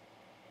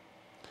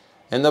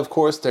 And of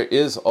course, there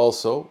is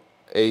also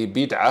a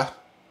bid'ah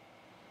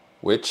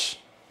which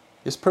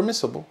is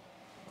permissible.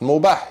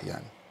 Mubah,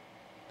 yani.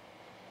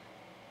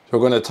 We're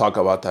going to talk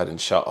about that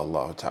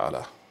insha'Allah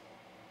ta'ala.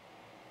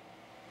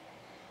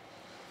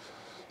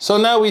 So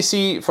now we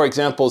see, for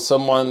example,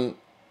 someone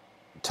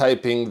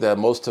typing that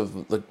most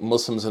of the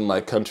Muslims in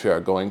my country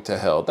are going to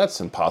hell. That's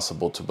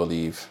impossible to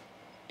believe.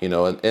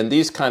 And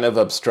these kind of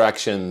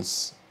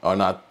abstractions are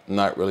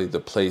not really the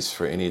place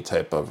for any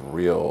type of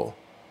real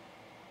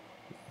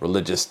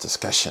religious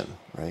discussion,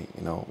 right?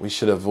 We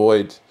should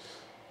avoid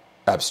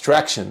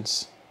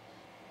abstractions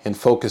and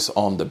focus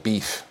on the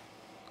beef.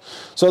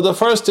 So the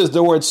first is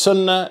the word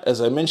sunnah.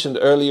 As I mentioned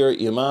earlier,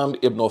 Imam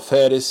Ibn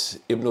Faris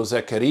Ibn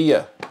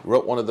Zakaria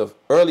wrote one of the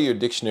earlier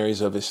dictionaries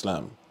of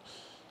Islam.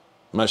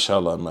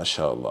 MashaAllah,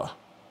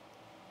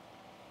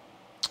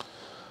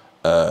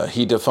 MashaAllah.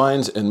 He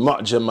defines in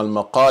Mu'jam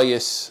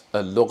al-Maqayis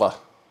al-Lugha,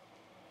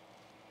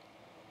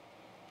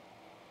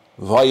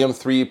 Volume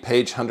 3,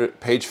 page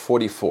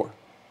 44.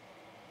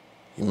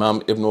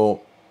 Imam Ibn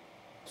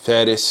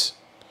Faris,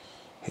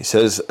 he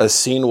says,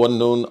 As-Sin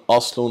wal-Nun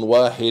aslun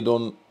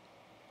wahidun,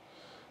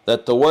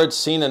 that the words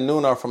Sin and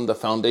Nun are from the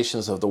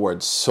foundations of the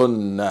word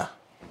Sunnah.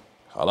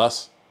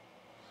 Khalas.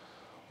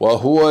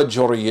 وَهُوَ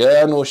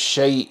جُرْيَانُ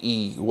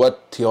الشَّيْءِ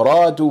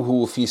وَاتِّرَادُهُ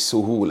فِي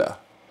السُّهُولَةِ,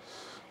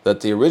 that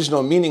the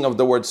original meaning of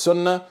the word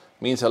Sunnah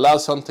means allow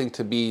something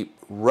to be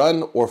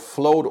run or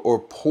flowed or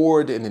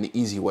poured in an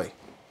easy way.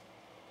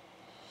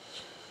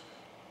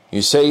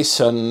 You say,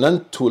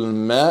 سَنَّنْتُ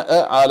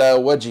الْمَاءَ عَلَى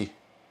وَجِهِ,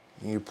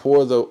 you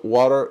pour the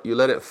water, you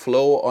let it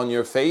flow on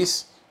your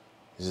face.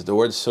 This is the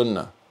word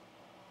Sunnah.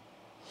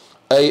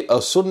 أي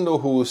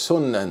أصنه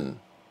سنًا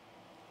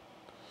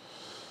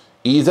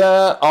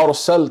إذا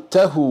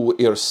أرسلته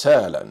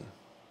إرسالا.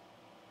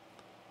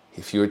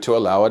 If you were to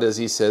allow it, as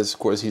he says, of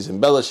course he's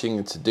embellishing,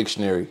 it's a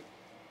dictionary.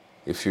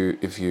 If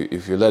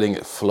you're letting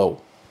it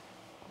flow.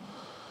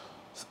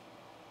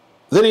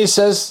 Then he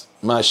says,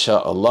 ما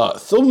شاء الله,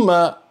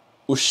 ثم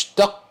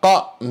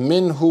اشتق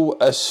منه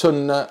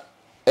السنة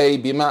أي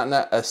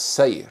بمعنى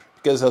السير.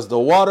 Because as the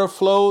water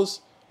flows,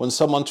 when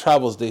someone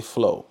travels, they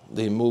flow,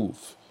 they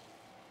move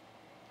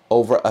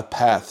over a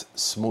path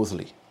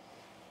smoothly.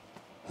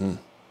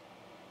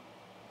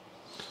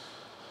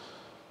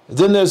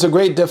 Then there's a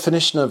great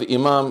definition of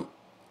Imam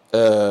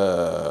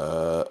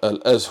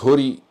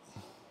Al-Azhuri.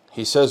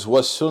 He says,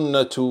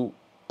 وَالسُنَّةُ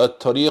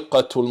الطَّرِيقَةُ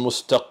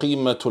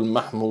الْمُسْتَقِيمَةُ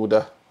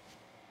الْمَحْمُودَةُ.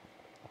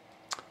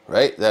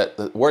 Right? That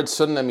the word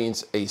sunnah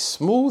means a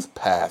smooth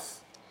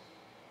path.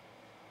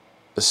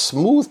 A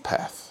smooth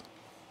path.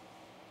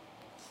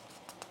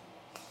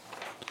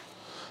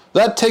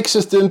 That takes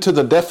us into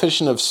the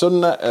definition of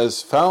sunnah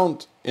as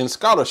found in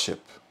scholarship,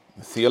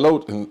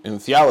 in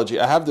theology.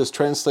 I have this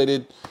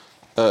translated.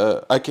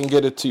 I can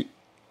get it to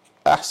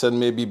Ahsan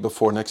maybe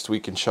before next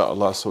week,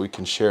 inshallah, so we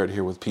can share it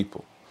here with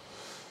people.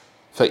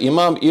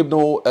 Imam Ibn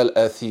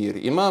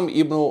al-Athir. Imam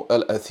Ibn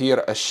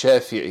al-Athir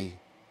al-Shafi'i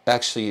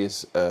actually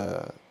is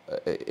an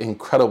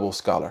incredible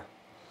scholar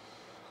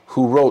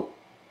who wrote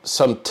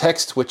some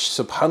text which,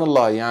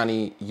 subhanallah,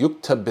 yani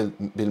yuktab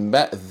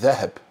bil-ma'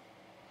 al-dhahab,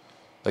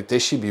 like they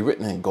should be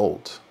written in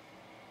gold.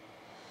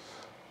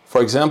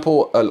 For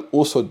example,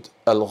 Al-Usud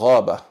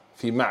al-Ghaba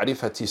fi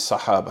ma'rifati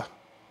sahaba.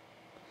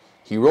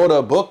 He wrote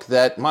a book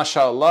that,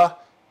 mashallah,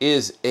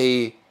 is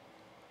a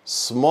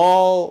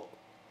small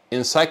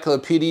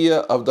encyclopedia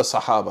of the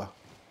Sahaba.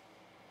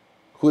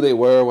 Who they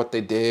were, what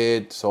they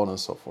did, so on and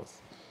so forth.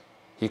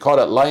 He called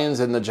it Lions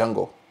in the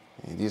Jungle.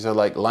 These are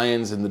like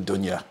lions in the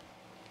dunya.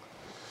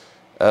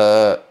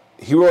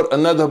 He wrote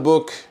another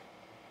book,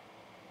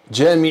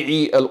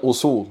 Jami'i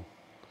al-Usul.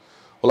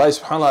 Wallahi,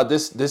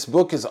 subhanAllah, this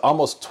book is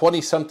almost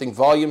 20-something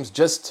volumes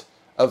just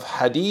of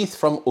hadith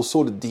from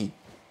Usul al-Din.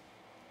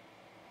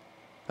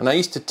 And I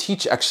used to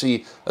teach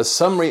actually a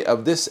summary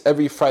of this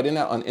every Friday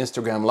night on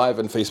Instagram Live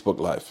and Facebook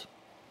Live.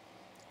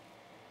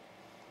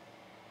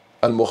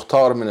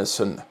 Al-Mukhtar min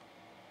al-Sunnah.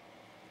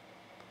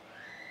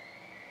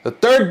 The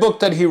third book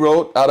that he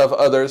wrote out of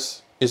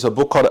others is a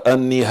book called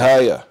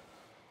An-Nihaya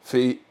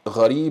fi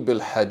Gharib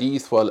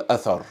al-Hadith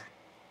wal-Athar.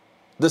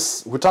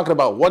 We're talking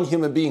about one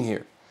human being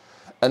here.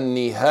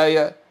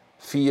 An-Nihaya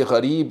fi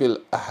Gharib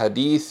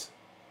al-Hadith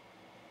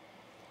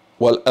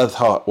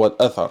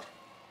wal-Athar.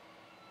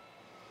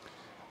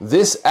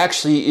 This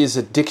actually is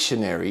a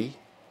dictionary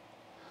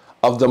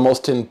of the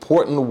most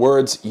important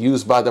words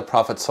used by the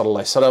Prophet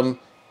ﷺ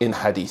in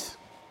hadith,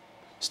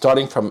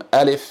 starting from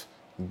alif,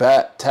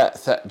 ba, ta,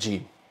 tha,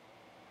 jim.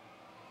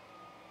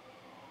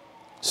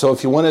 So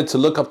if you wanted to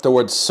look up the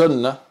word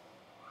sunnah,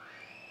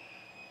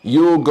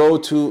 you go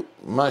to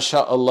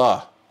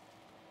MashaAllah,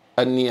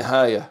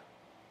 An-Nihaya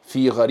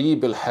fi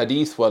Gharib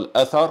al-Hadith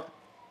wal-Athar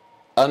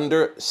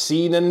under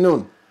Sin and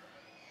Nun.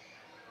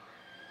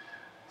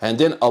 And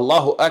then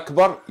Allahu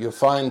Akbar, you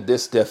find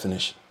this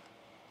definition.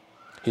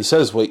 He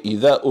says,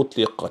 وَإِذَا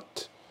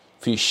أُطْلِقَتْ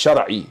فِي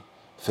الشَّرْعِ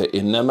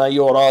فَإِنَّمَا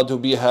يُرَادُ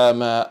بِهَا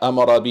مَا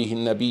أَمَرَ بِهِ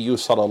النَّبِيُّ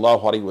صَلَى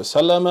اللَّهُ عَلَيْهِ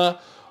وَسَلَّمَ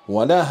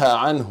وَنَهَى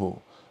عَنْهُ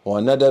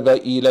وَنَدَبَ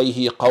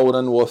إِلَيْهِ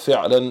قَوْلًا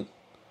وَفِعْلًا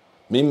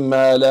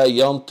مِمَّا لَا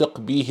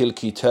يَنْطِقْ بِهِ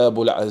الْكِتَابُ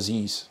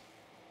الْعَزِيزُ.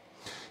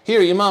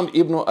 Here Imam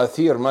Ibn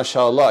Athir,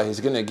 mashallah, he's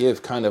going to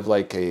give kind of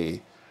like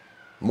a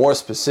more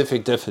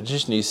specific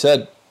definition. He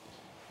said,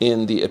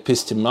 in the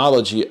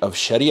epistemology of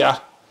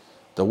Sharia,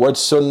 the word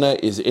sunnah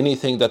is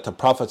anything that the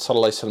Prophet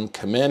ﷺ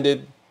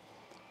commanded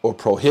or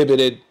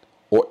prohibited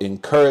or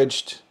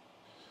encouraged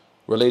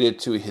related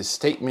to his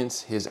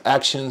statements, his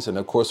actions, and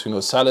of course we know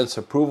silence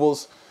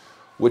approvals,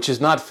 which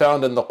is not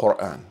found in the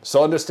Quran.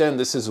 So understand,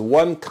 this is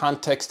one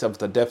context of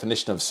the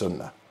definition of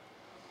sunnah.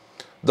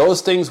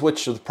 Those things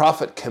which the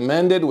Prophet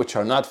commanded, which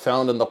are not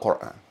found in the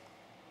Quran.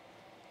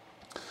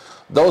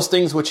 those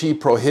things which he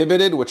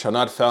prohibited, which are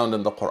not found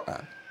in the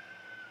Quran.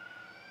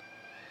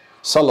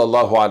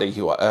 Sallallahu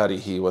alayhi wa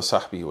alihi wa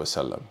sahbihi wa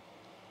sallam.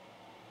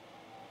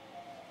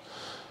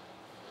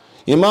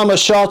 Imam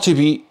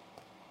al-Shatibi,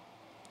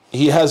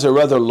 he has a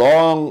rather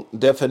long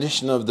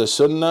definition of the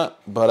Sunnah,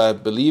 but I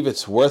believe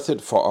it's worth it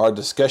for our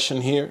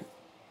discussion here.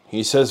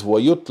 He says,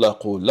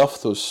 وَيُطْلَقُ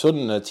لَفْظُ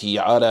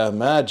السُّنَّةِ عَلَى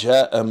مَا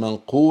جَاءَ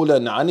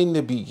مَنْقُولًا عَنِ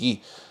النَّبِيِّ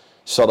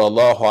صلى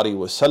الله عليه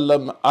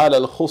وسلم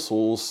على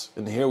الخصوص.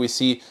 And here we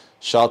see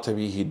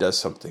Shatibi, he does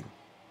something.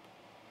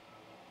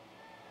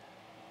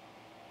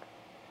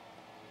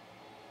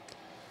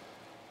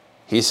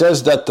 He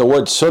says that the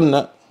word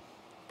Sunnah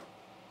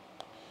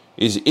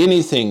is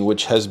anything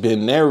which has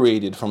been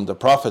narrated from the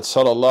Prophet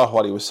sallallahu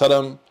alaihi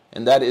wasallam,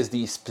 and that is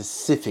the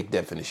specific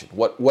definition.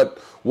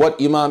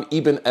 What Imam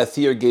Ibn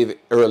Athir gave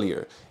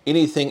earlier.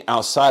 Anything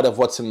outside of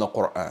what's in the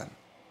Quran.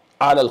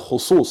 Al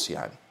khusus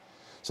yani.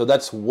 So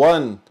that's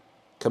one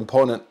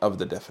component of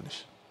the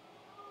definition.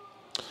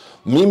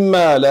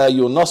 مما لا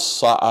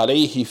ينص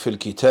عليه في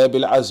الكتاب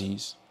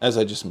العزيز, as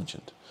I just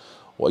mentioned.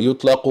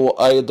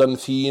 ويطلق أيضا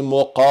في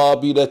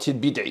مقابلة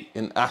البدع.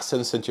 In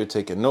Ahsan, since you're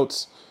taking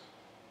notes,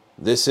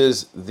 this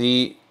is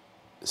the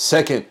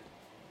second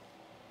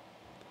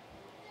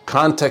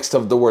context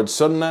of the word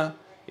sunnah,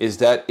 is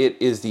that it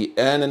is the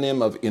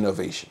anonym of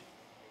innovation.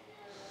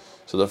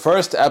 So the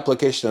first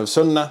application of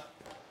sunnah,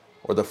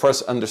 or the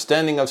first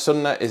understanding of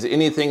sunnah, is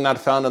anything not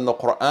found in the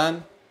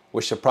Quran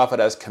which the Prophet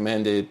has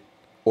commanded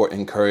or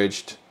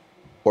encouraged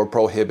or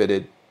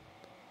prohibited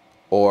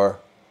or,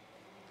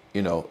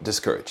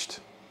 discouraged.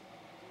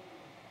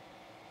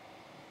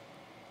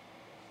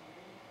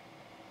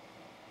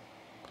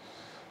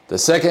 The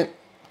second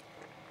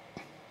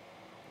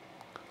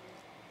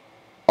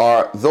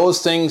are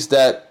those things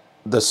that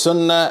the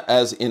sunnah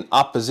as in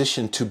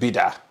opposition to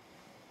bid'ah,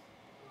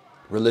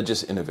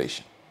 religious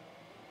innovation.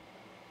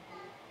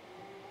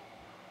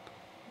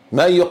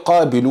 ما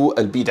يقابل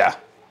البدعة.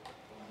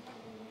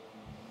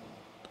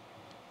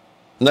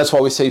 And that's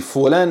why we say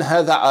فلان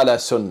هذا على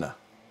سنة,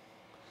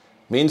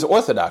 means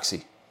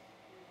orthodoxy,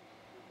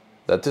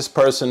 that this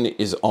person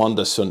is on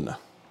the sunnah.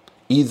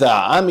 إذا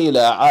عمل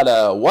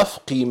على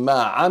وفق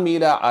ما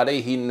عمل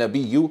عليه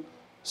النبي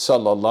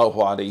صلى الله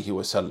عليه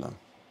وسلم.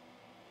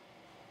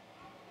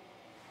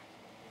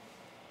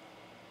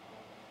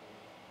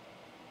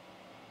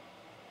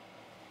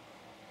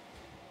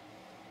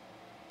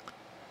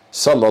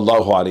 صلى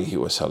الله عليه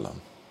وسلم.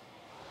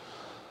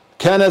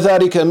 كان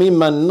ذلك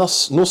ممن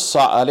نص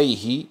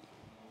عليه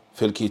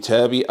في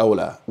الكتاب أو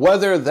لا.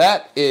 Whether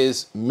that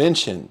is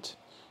mentioned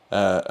in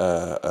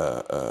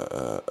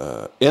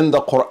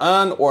the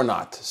Quran or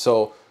not.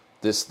 So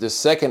this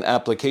second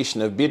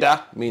application of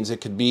bid'ah means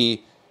it could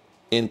be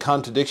in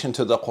contradiction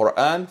to the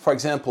Quran. For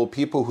example,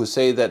 people who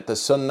say that the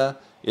sunnah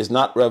is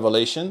not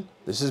revelation,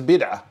 this is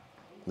bid'ah.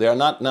 They are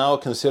not now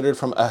considered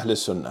from Ahl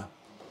Sunnah.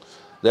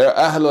 They're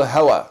Ahlul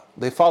Hawa.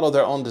 They follow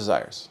their own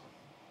desires.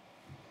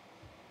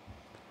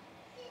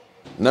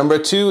 Number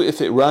two, if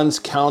it runs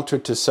counter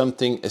to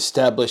something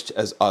established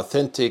as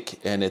authentic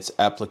and its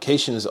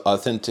application is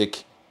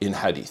authentic in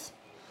hadith.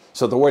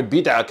 So the word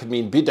bid'ah could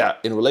mean bid'ah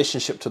in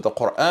relationship to the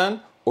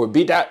Quran or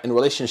bid'ah in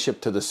relationship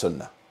to the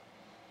sunnah.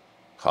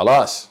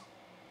 Khalas.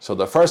 So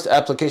the first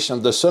application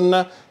of the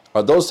sunnah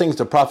are those things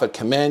the Prophet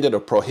commanded or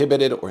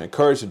prohibited or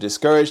encouraged or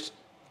discouraged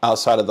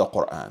outside of the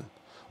Quran.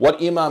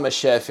 What Imam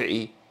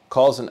al-Shafi'i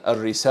calls in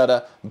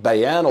Ar-Risala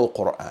Bayan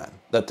al-Quran,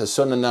 that the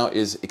sunnah now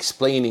is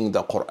explaining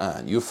the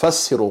Quran.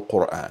 Yufassir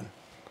al-Quran.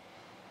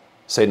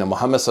 Sayyidina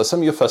Muhammad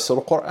sallallahu alaihi wasallam yufassir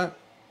al-Quran.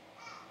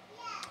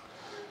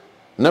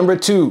 Number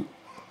two,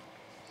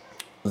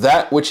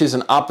 that which is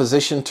in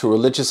opposition to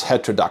religious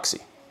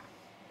heterodoxy.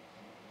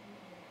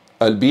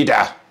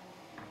 Al-bid'ah.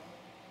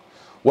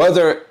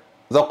 Whether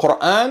the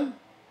Quran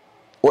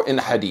or in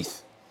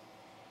hadith.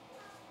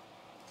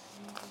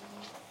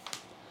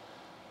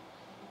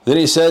 Then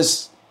he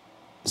says,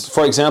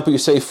 for example, you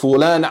say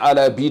fulan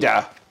ala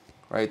bid'ah,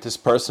 right? This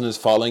person is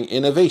following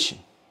innovation.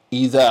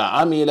 إذا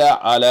عمل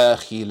على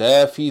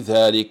خلاف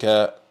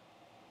ذلك.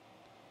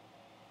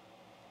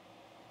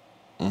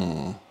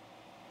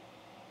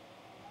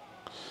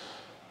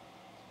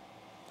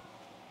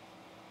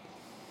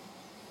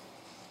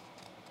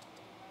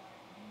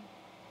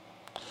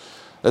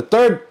 The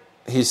third,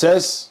 he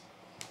says,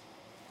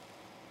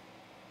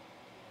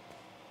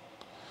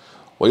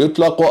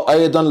 ويطلق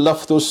أيضا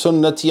لفظ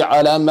السنة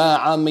على ما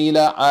عمل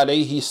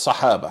عليه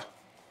الصحابة.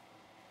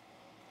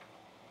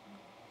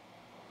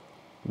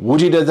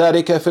 وجد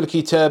ذلك في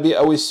الكتاب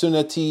أو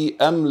السنة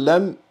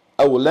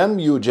أو لم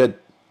يوجد،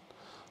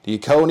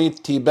 لكون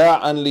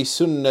اتباعا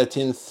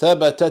لسنة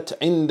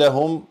ثبتت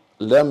عندهم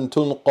لم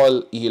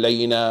تنقل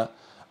إلينا،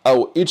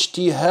 أو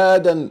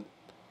اجتهادا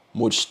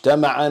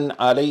مجتمعا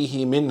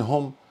عليه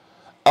منهم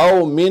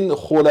أو من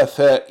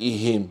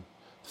خلفائهم،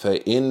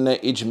 فإن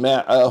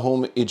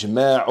إجماعهم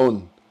إجماع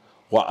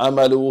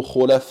وعمل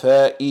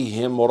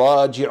خلفائهم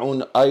راجع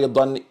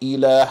أيضا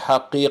إلى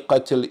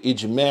حقيقة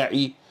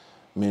الإجماع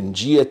من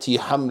جهة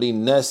حمل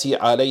الناس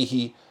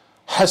عليه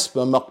حسب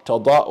ما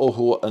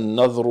اقتضاؤه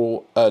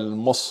النظر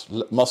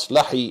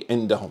المصلحي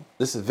عندهم.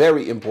 This is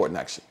very important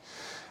actually.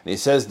 And he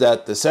says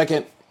that the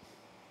second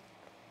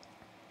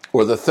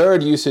or the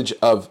third usage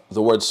of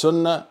the word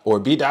sunnah or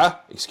bid'ah,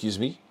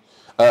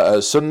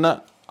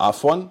 sunnah,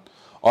 afwan,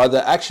 are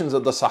the actions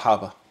of the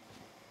Sahaba.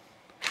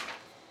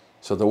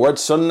 So the word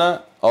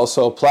sunnah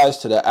also applies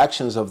to the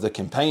actions of the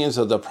companions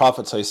of the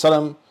Prophet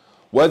ﷺ,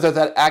 whether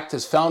that act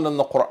is found in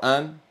the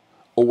Quran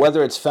or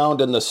whether it's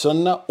found in the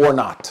sunnah or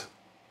not.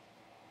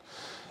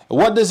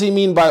 What does he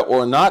mean by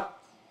or not?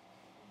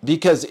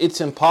 Because it's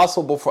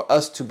impossible for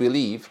us to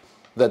believe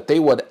that they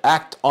would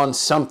act on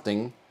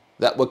something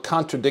that would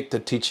contradict the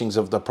teachings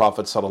of the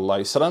Prophet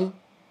ﷺ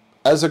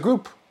as a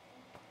group.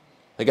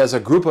 Like as a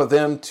group of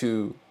them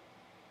to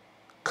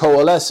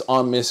coalesce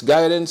on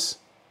misguidance,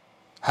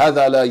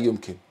 هذا لا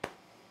يمكن.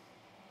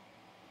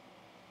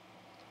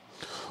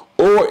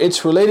 Or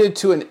it's related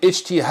to an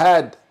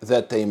ijtihad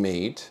that they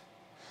made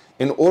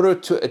in order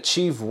to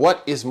achieve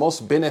what is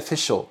most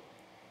beneficial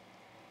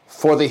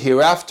for the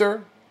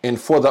hereafter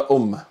and for the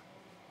ummah.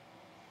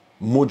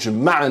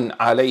 مجمعا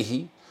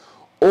عليه.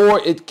 Or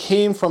it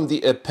came from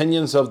the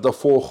opinions of the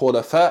four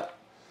khulafa,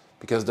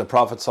 because the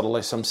Prophet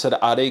ﷺ said,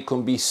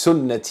 عليكم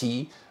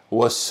بسنتي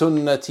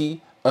وسنة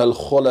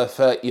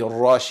الخلفاء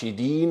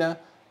الراشدين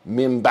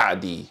من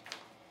بعدي.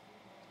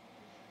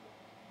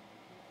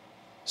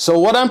 So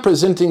what I'm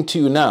presenting to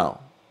you now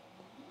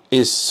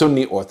is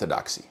Sunni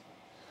orthodoxy.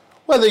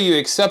 Whether you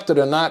accept it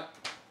or not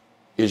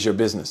is your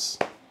business,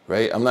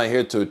 right? I'm not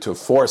here to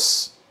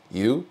force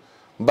you,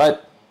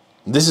 but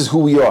this is who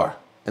we are.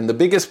 And the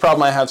biggest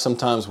problem I have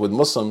sometimes with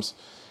Muslims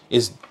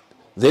is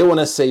they want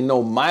to say,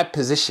 no, my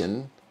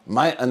position,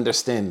 my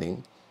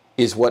understanding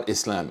is what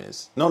Islam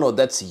is. No,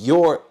 that's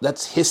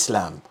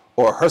Hislam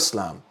or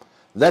Herslam.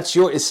 That's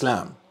your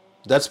Islam.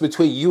 That's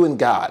between you and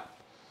God.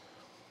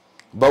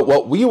 But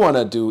what we want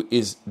to do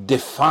is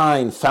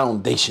define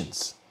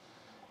foundations.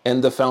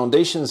 And the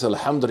foundations,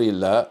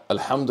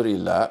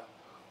 alhamdulillah,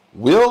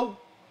 will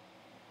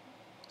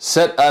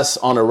set us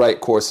on a right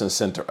course and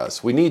center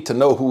us. We need to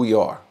know who we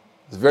are.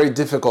 It's very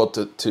difficult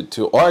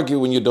to argue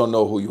when you don't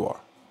know who you are.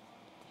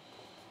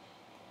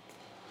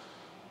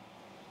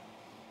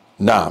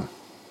 Naam.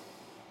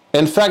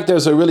 In fact,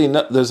 there's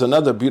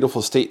another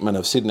beautiful statement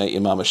of Sidna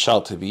Imam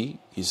al-Shatibi.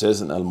 He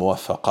says in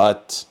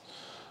Al-Muwaffaqat,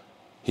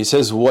 he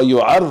says,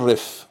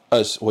 وَيُعَرِّف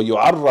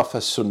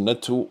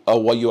السُنَّةُ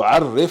أو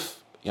وَيُعَرِّف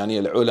يعني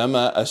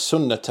العلماء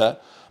السنة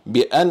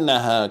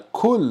بأنها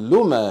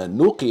كل ما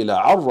نقل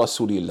عن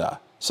رسول الله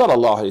صلى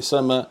الله عليه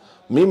وسلم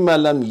مما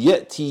لم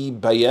يأتي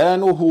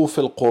بيانه في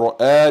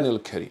القرآن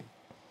الكريم.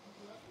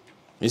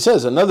 He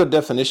says another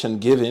definition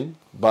given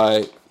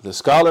by the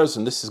scholars,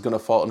 and this is going to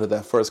fall under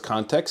that first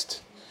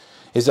context,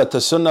 is that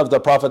the sunnah of the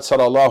Prophet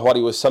sallallahu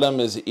alaihi wasallam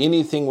is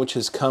anything which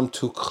has come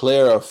to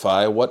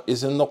clarify what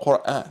is in the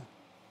Quran,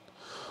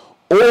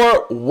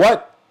 or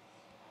what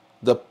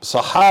the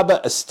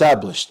Sahaba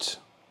established,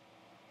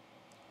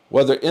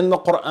 whether in the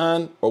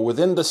Quran or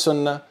within the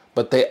Sunnah,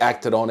 but they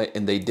acted on it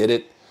and they did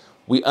it.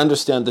 We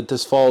understand that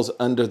this falls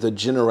under the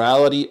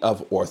generality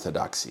of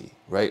orthodoxy,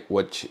 right?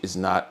 Which is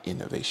not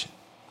innovation.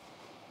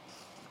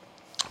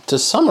 To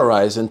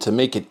summarize and to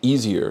make it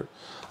easier,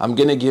 I'm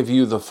going to give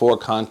you the four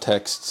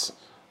contexts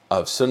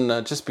of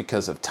Sunnah just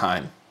because of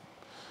time.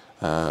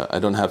 I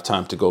don't have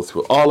time to go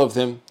through all of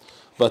them.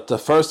 But the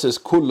first is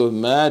كل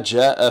ما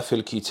جاء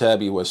في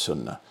الكتاب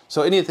والسنة.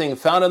 So anything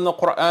found in the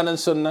Quran and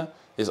Sunnah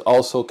is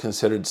also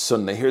considered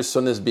Sunnah. Here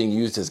Sunnah is being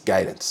used as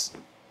guidance.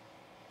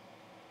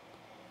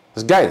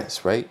 As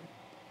guidance, right?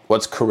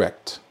 What's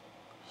correct.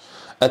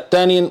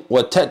 الثاني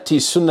وتأتي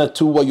السنة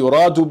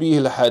ويراد به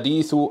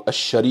الحديث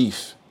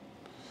الشريف.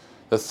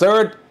 The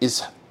third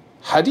is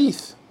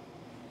hadith.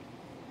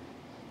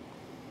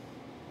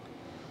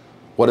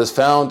 What is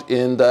found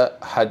in the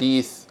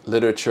hadith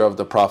literature of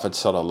the Prophet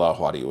sallallahu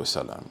alaihi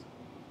wasallam.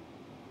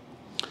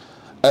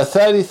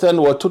 ثالثا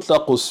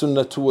وتطلق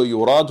السنة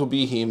ويراد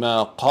به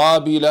ما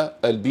قابل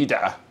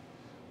البدعة.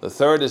 The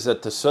third is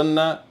that the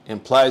sunnah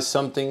implies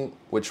something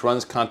which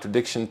runs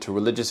contradiction to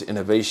religious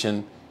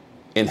innovation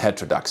in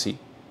heterodoxy.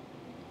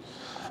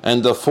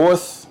 And the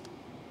fourth,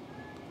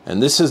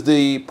 and this is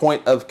the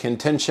point of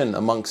contention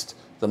amongst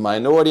the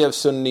minority of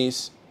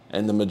Sunnis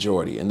and the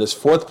majority. And this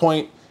fourth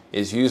point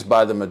is used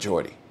by the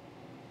majority.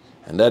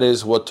 And that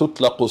is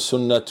وَتُطْلَقُ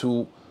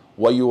السُنَّةُ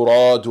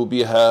وَيُرَادُ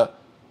بِهَا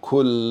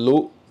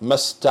كُلُّ مَا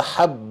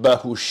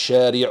اسْتَحَبَّهُ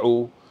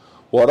الشَّارِعُ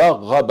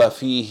وَرَغَّبَ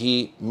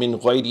فِيهِ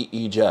مِنْ غَيْرِ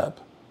إِيجَابٍ.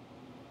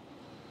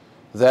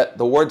 That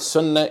the word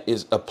sunnah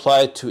is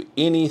applied to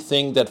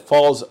anything that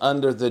falls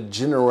under the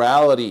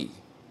generality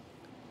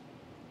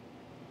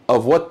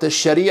of what the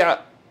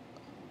Sharia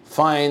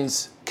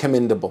finds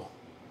commendable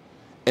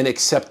and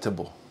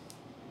acceptable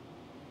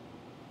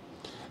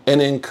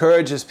and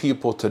encourages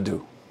people to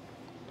do,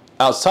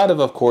 outside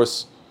of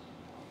course,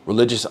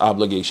 religious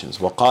obligations.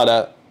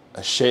 وقال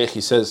الشيخ,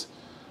 he says,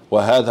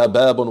 وهذا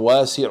باب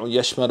واسع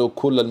يشمل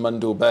كل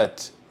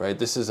المندوبات. Right?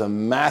 This is a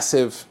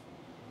massive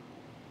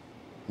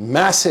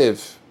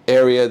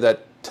area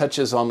that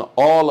touches on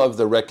all of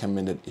the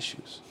recommended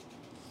issues.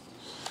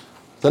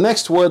 The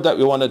next word that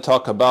we want to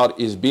talk about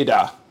is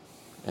bid'ah.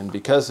 And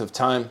because of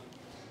time,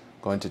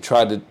 I'm going to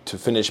try to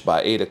finish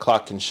by 8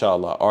 o'clock,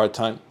 inshallah, our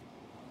time.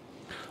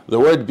 The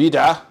word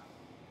bid'ah,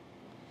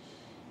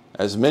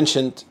 as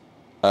mentioned,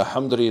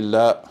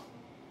 alhamdulillah,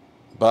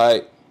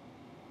 by,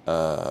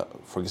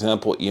 for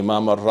example,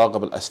 Imam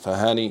al-Raghib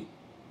al-Asfahani,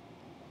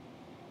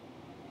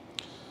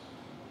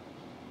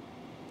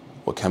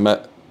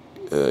 وكما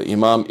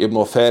Imam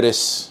Ibn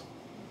Faris,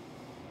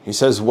 he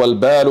says,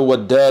 وَالْبَالُ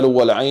وَالدَّالُ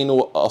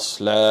وَالْعَيْنُ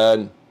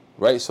أَصْلًا.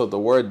 Right, so the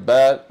word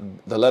ba,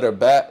 the letter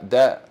ba,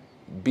 da,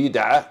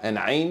 bid'ah, and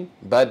ayn,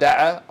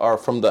 bada'a, are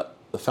from the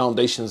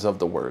foundations of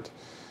the word.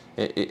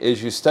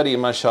 As you study,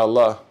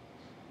 mashallah,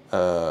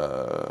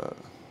 and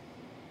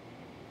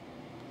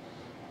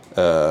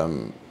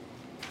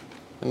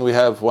we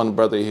have one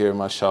brother here,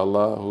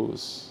 mashallah,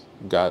 who's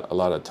got a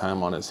lot of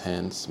time on his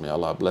hands. May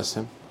Allah bless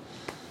him.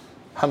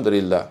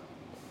 Alhamdulillah.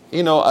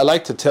 You know, I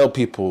like to tell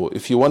people,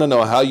 if you want to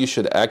know how you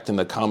should act in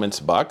the comments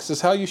box,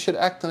 is how you should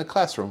act in a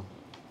classroom.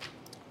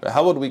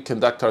 How would we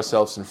conduct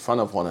ourselves in front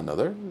of one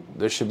another?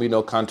 There should be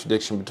no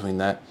contradiction between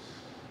that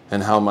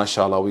and how,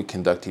 mashallah, we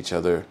conduct each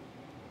other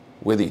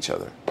with each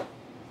other.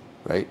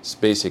 Right? It's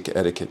basic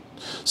etiquette.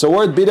 So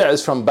word bid'ah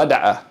is from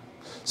bada'ah.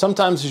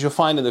 Sometimes, as you'll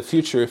find in the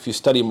future, if you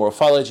study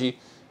morphology,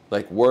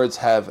 like words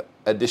have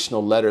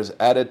additional letters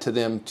added to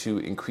them to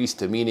increase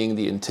the meaning,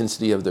 the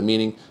intensity of the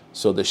meaning.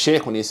 So the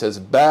Shaykh, when he says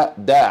ba,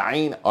 da,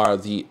 ayn, are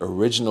the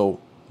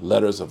original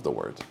letters of the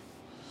word.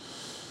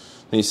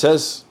 And he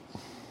says,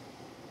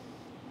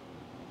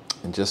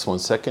 in just 1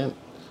 second,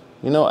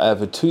 you know, I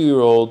have a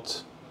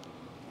 2-year-old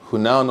who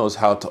now knows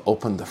how to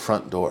open the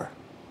front door.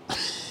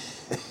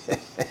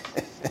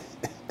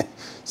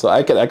 So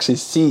I could actually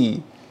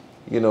see,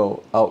 you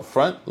know, out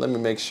front. Let me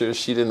make sure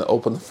she didn't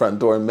open the front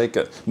door and make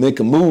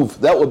a move.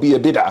 That would be a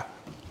bid'ah.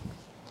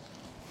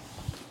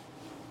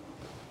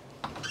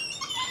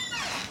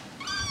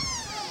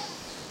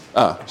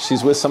 Ah,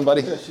 she's with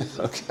somebody?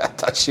 Okay, I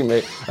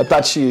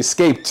thought she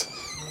escaped.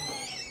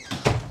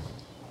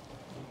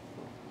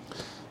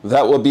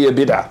 That would be a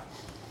bid'ah.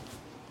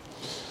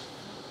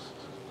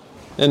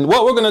 And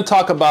what we're going to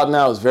talk about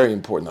now is very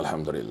important,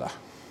 alhamdulillah.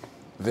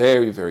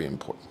 Very, very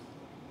important.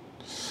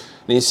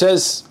 And he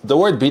says, the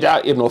word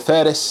bid'ah, Ibn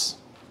Faris,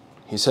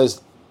 he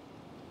says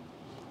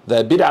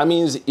that bid'ah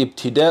means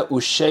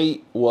ibtida'u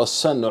shay wa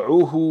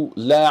san'uhu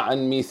la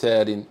an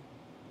mithalin.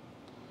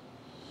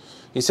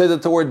 He said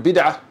that the word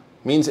bid'ah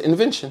means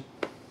invention.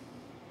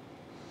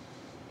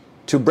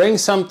 To bring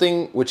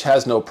something which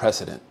has no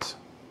precedent.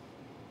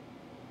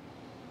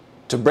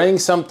 To bring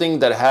something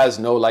that has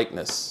no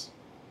likeness.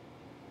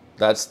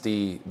 That's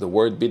the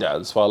word bid'ah.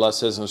 That's why Allah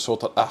says in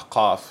Surah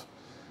Al-Ahqaf,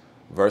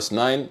 verse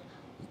 9,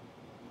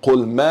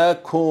 قُلْ مَا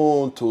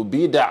كُنْتُ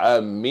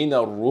بِدْعًا مِنَ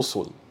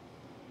الرُّسُلِ.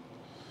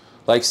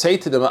 Like, say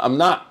to them, I'm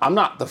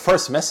not the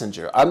first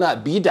messenger. I'm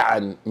not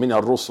bid'an min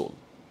al-rusul.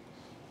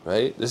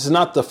 Right? This is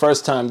not the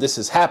first time this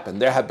has happened.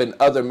 There have been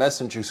other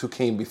messengers who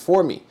came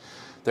before me.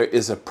 There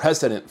is a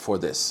precedent for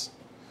this.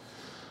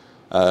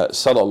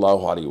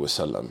 Sallallahu Alaihi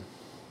Wasallam.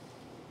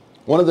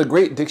 One of the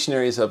great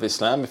dictionaries of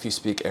Islam, if you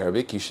speak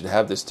Arabic, you should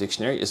have this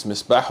dictionary, is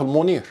Misbah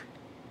al-Munir.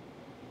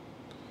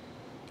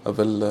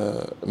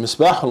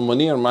 Misbah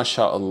al-Munir,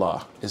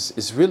 mashallah,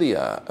 is really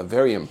a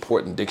very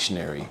important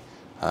dictionary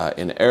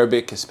in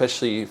Arabic,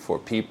 especially for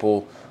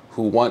people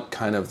who want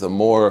kind of the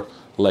more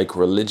like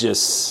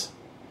religious,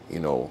 you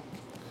know,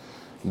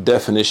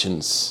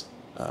 definitions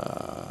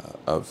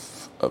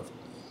of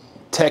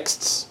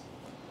texts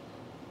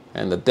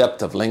and the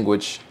depth of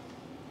language.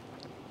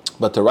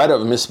 But the writer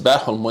of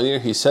Misbah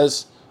al-Munir, he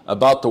says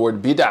about the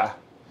word bid'ah,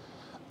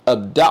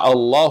 Abda'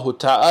 Allahu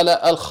Ta'ala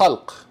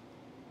al-Khalq.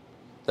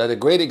 That a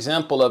great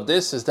example of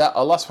this is that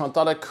Allah subhanahu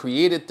wa ta'ala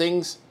created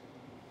things,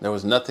 there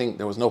was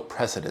no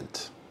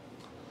precedent.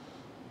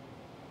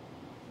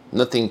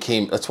 Nothing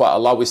came. That's why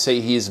Allah will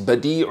say He is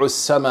Badi'u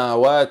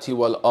samawati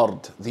wal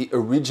ard, the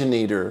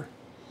originator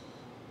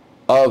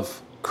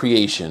of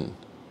creation.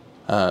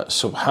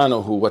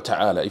 Subhanahu wa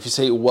ta'ala. If you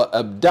say wa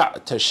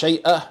abda'ta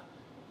shay'ah,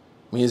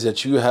 means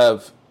that you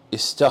have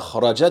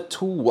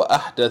istakhrajathu wa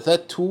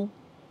ahdathathu,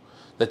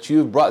 that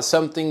you've brought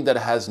something that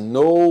has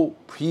no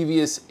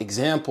previous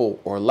example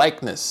or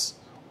likeness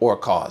or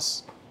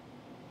cause.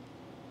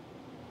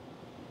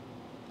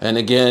 And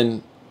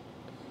again,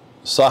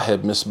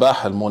 Sahib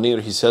Misbah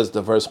al-Munir, he says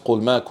the verse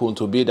قُلْ مَا كُنْتُ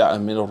بِدْعًا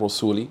مِنَ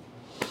الرُّسُولِ.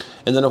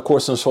 And then of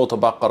course in Surah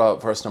Al-Baqarah,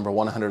 verse number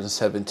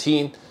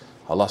 117,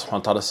 Allah subhanahu wa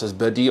ta'ala says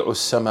بَدِيعُ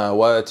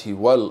السَّمَاوَاتِ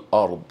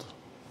وَالْأَرْضِ.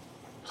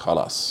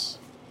 Khalas.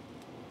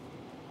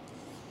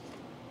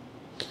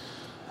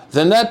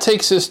 Then that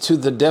takes us to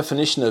the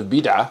definition of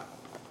bid'ah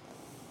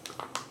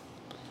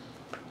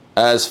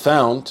as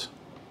found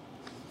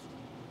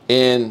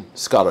in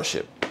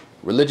scholarship,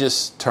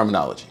 religious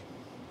terminology.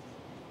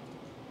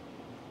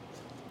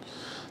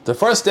 The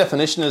first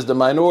definition is the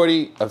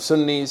minority of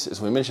Sunnis, as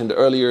we mentioned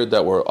earlier,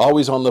 that were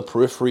always on the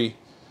periphery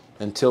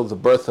until the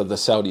birth of the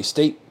Saudi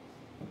state.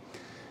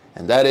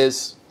 And that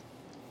is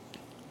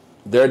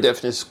Their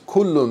definition is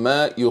كل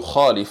ما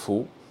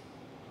يخالف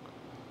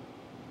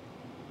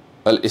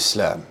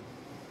الإسلام.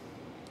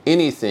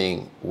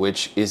 Anything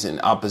which is in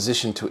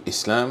opposition to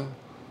Islam,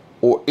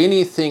 or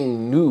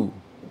anything new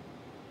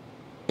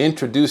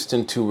introduced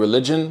into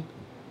religion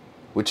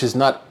which is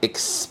not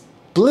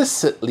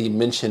explicitly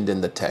mentioned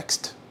in the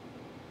text.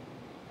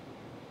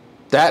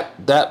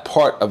 That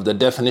part of the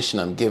definition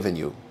I'm giving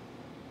you.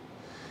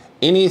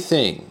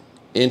 Anything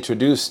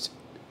introduced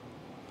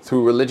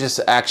through religious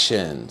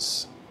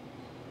actions,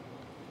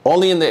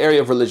 only in the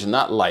area of religion,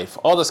 not life.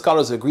 All the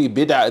scholars agree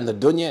bid'ah in the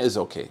dunya is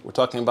okay. We're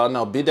talking about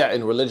now bid'ah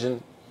in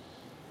religion.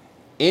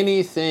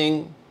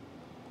 Anything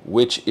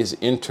which is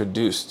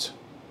introduced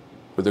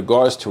with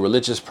regards to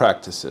religious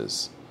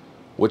practices,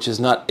 which is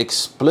not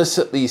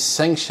explicitly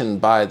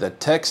sanctioned by the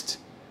text,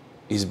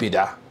 is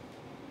bid'ah.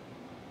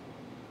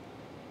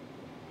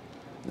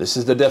 This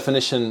is the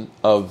definition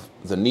of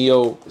the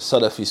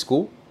Neo-Salafi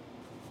school,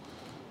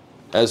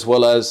 as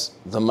well as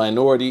the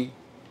minority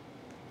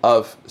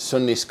of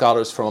Sunni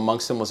scholars. From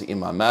amongst them was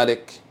Imam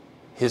Malik.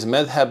 His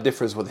madhab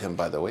differs with him,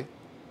 by the way,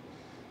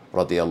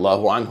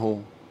 radiyallahu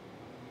anhu,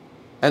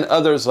 and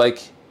others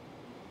like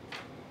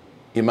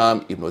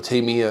Imam Ibn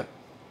Taymiyyah,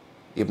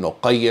 Ibn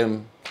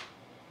Qayyim,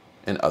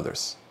 and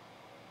others.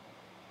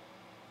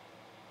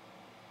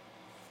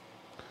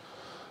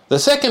 The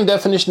second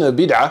definition of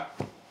bid'ah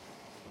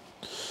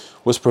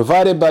was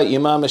provided by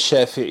Imam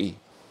al-Shafi'i,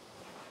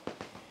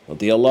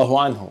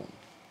 radiyallahu anhu,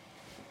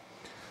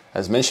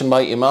 as mentioned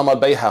by Imam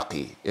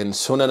al-Bayhaqi in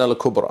Sunan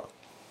al-Kubra,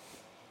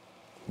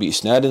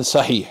 bi-isnad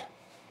sahih.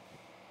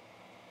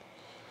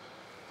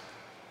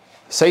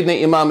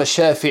 Sayyidina Imam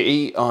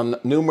al-Shafi'i, on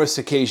numerous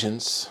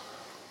occasions,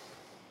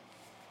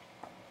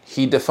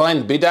 he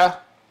defined bid'ah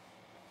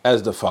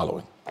as the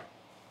following.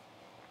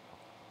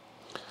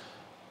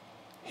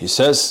 He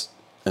says,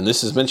 and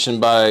this is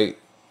mentioned by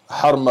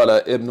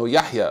Harmala ibn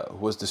Yahya, who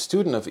was the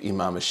student of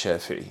Imam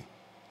al-Shafi'i.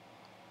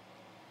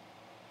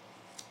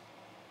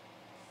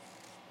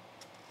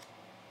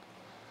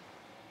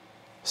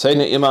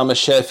 Sayyidina Imam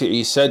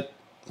al-Shafi'i said,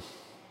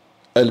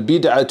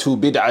 Al-bid'atu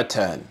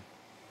bid'atan.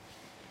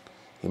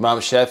 Imam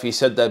al-Shafi'i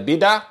said that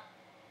bid'ah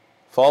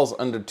falls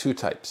under two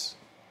types.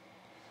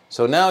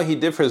 So now he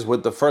differs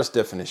with the first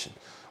definition.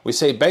 We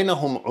say,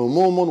 بَيْنَهُمْ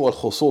عُمُومٌ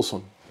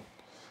وَالْخُصُوصٌ.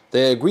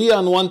 They agree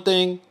on one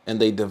thing and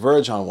they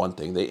diverge on one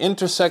thing. They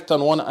intersect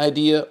on one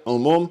idea,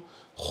 umum,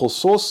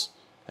 khusus,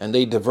 and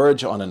they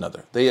diverge on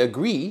another. They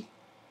agree,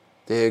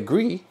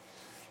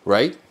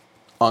 right,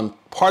 on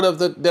part of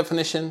the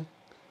definition,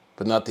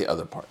 but not the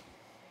other part.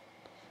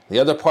 The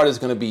other part is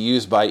going to be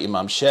used by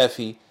Imam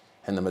Shafi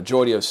and the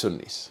majority of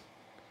Sunnis.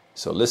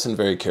 So listen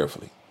very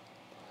carefully.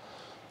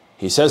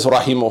 He says,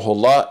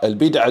 rahimahullah,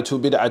 al-bid'atu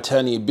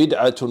bid'atani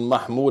bid'atun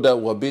mahmuda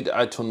wa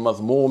bid'atun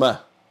madhmuma.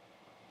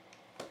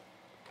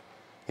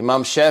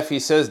 Imam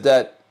Shafi says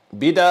that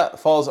bid'ah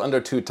falls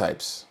under two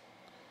types.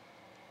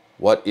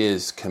 What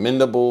is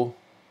commendable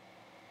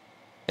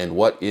and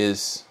what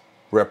is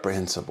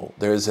reprehensible.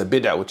 There is a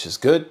bid'ah which is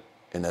good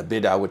and a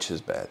bid'ah which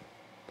is bad.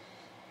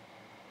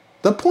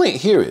 The point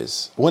here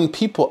is, when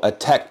people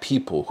attack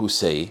people who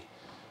say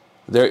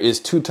there is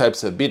two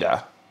types of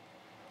bid'ah,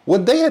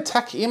 would they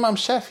attack Imam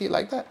Shafi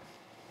like that?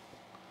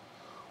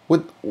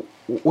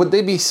 Would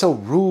they be so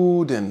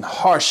rude and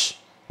harsh?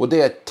 Would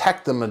they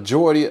attack the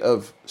majority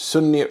of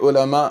Sunni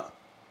ulama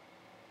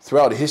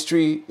throughout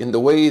history in the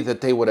way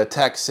that they would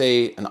attack,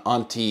 say, an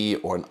auntie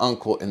or an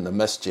uncle in the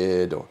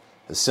masjid or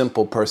a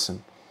simple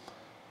person?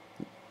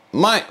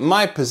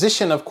 My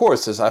position, of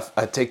course, is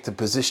I take the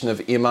position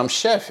of Imam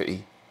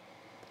Shafi'i.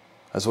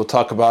 As we'll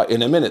talk about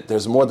in a minute,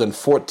 there's more than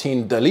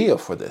 14 dalil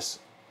for this.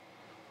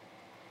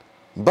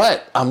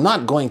 But I'm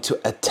not going to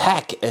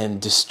attack and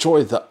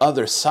destroy the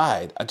other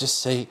side. I just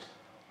say,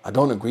 I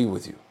don't agree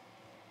with you.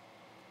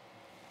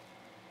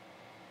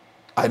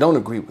 I don't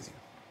agree with you.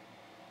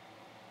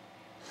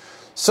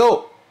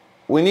 So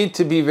we need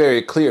to be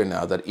very clear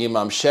now that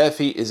Imam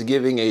Shafi is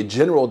giving a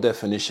general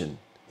definition.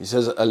 He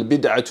says,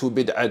 al-bid'atu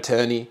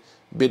bid'atani,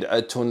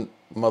 bid'atun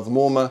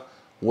madhmuma,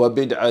 wa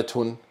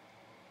bid'atun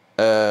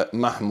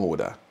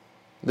mahmuda.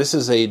 This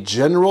is a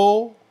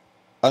general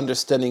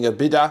understanding of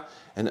bid'ah,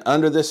 and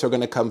under this are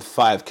going to come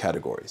 5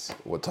 categories.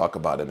 We'll talk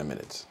about in a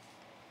minute.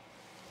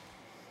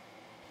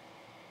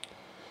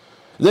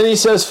 Then he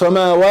says,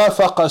 فَمَا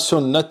وَافَقَ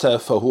سُنَّةَ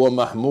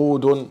فَهُوَ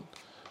مَحْمُودٌ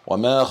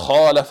وَمَا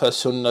خَالَفَ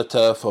سُنَّةَ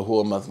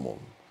فَهُوَ مَذْمُومٌ.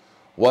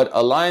 What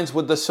aligns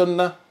with the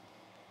sunnah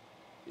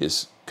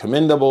is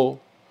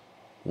commendable.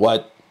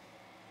 What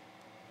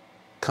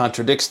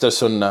contradicts the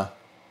sunnah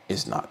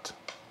is not.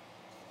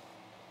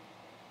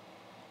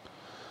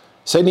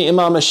 Sayyidina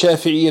Imam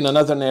al-Shafi'i, in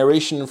another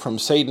narration from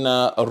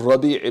Sayyidina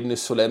al-Rabi' ibn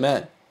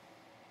Sulaiman,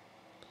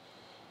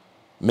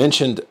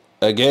 mentioned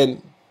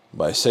again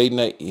by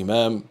Sayyidina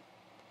Imam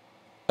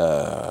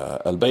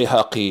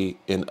al-Bayhaqi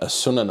in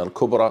As-Sunan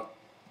al-Kubra.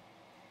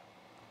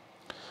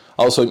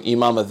 Also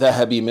Imam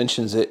al-Dhahabi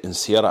mentions it in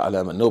Siyar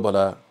A'lam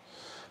al-Nubala,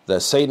 that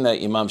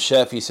Sayyidina Imam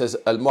Shafi says,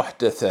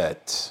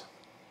 al-muhdathat.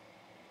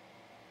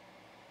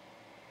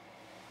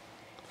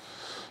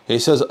 He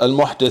says,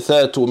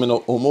 المحدثات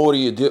من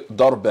الأمور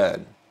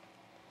ضربان.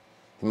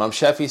 Imam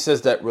Shafi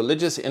says that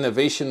religious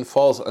innovation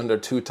falls under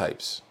two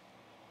types.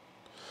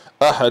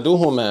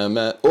 أحدهما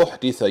ما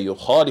أحدث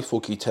يخالف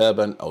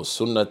كتابا أو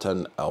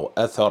سنة أو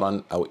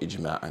أثرا أو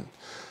إجماعا.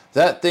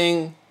 That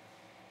thing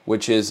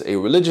which is a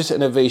religious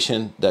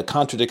innovation that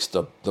contradicts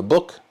the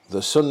book,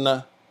 the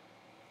sunnah,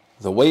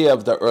 the way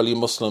of the early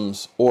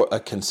Muslims, or a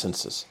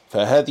consensus.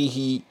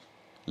 فهذه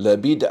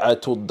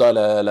لبدعة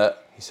الضلالة.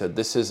 He said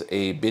this is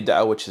a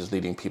bid'ah which is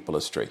leading people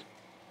astray.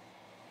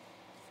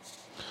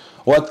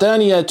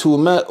 والثانية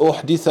ما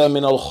أحدث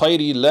من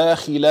الخير لا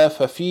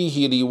خلاف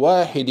فيه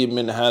لواحد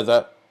من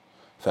هذا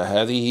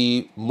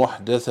فهذه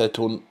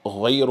محدثة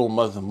غير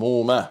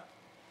مذمومة.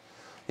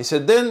 He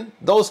said then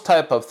those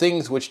type of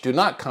things which do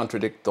not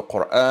contradict the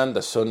Quran,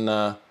 the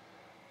Sunnah,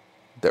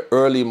 the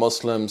early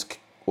Muslims,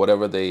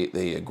 whatever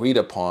they agreed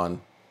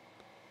upon,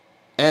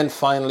 and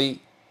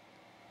finally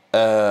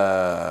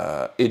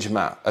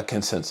ijma, a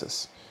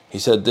consensus. He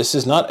said this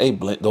is not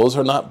those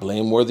are not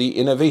blameworthy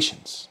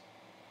innovations.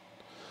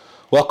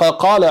 وقد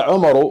قال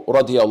عمر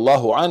رضي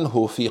الله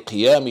عنه في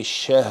قيام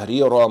الشهر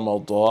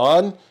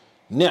رمضان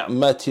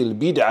نعمة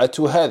البدعة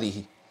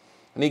هذه.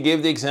 And he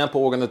gave the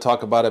example, we're going to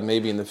talk about it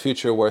maybe in the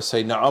future, where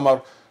Sayyidina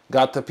Umar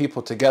got the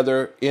people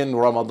together in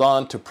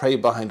Ramadan to pray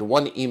behind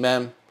one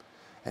imam.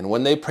 And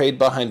when they prayed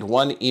behind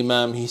one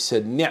imam, he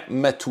said,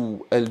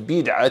 نعمة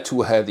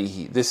البدعة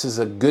هذه. This is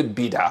a good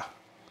bid'ah.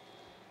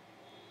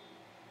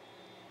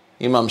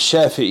 Imam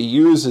Shafi'i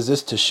uses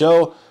this to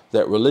show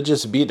that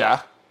religious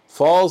bid'ah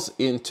falls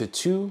into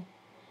two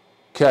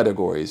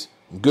categories,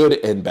 good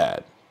and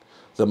bad.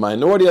 The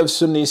minority of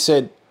Sunnis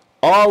said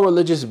all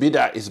religious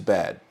bid'ah is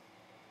bad.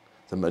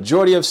 The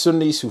majority of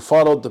Sunnis who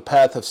followed the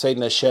path of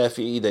Sayyidina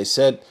Shafi'i, they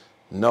said,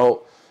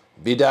 no,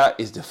 bid'ah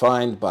is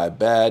defined by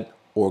bad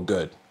or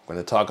good. We're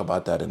going to talk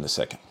about that in a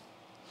second.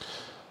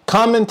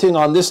 Commenting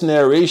on this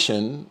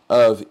narration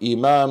of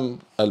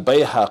Imam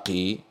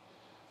al-Bayhaqi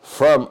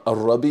from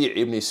al-Rabi'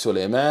 ibn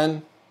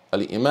Sulaiman,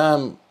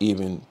 Al-Imam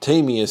Ibn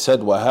Taymiyyah said,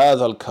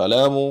 وَهَذَا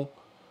الْكَلَامُ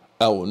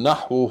أَوْ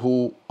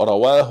نَحْوُهُ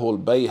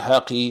رَوَاهُ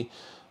الْبَيْهَقِي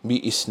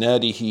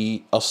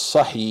بِإِسْنَادِهِ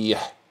الصَّحِيحِ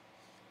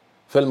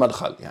في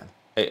المدخل يعني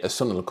أي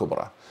السنة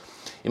الكبرى.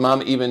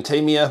 Imam Ibn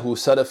Taymiyyah, who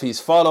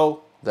Salafis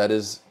follow, that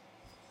is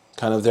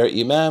kind of their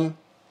Imam,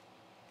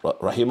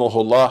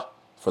 rahimahullah,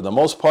 for the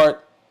most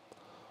part,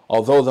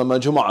 although the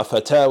Majmu'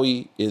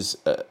 Fatawi is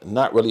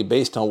not really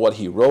based on what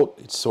he wrote,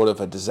 it's sort of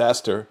a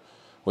disaster,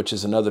 which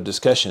is another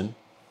discussion,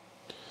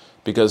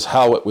 because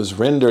how it was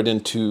rendered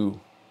into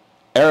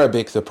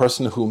Arabic, the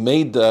person who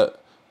made the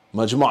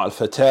Majmu'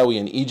 al-Fatawi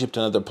in Egypt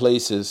and other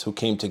places who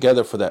came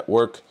together for that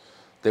work,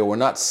 they were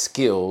not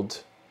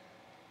skilled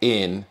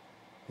in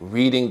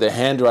reading the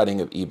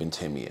handwriting of Ibn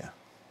Taymiyyah.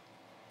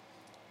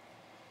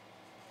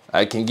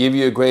 I can give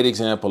you a great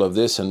example of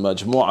this in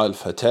Majmu'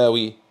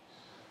 al-Fatawi.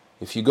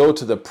 If you go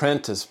to the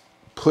print as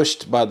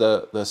pushed by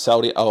the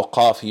Saudi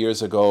Awqaf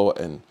years ago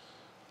and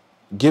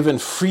given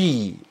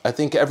free, I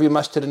think every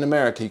masjid in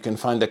America you can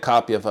find a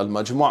copy of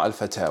Al-Majmu'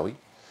 al-Fatawi.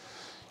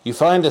 You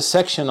find a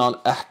section on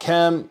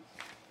Ahkam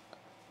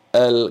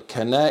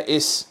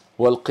al-Kana'is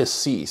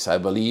wal-Qissis, I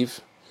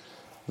believe.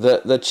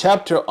 The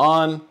chapter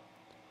on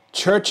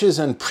churches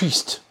and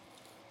priests.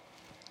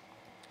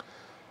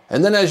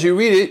 And then as you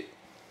read it,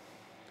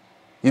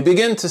 you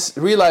begin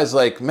to realize,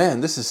 like,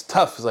 man, this is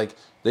tough. It's like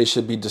they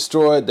should be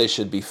destroyed, they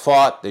should be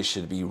fought, they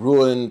should be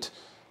ruined,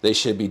 they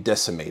should be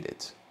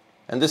decimated.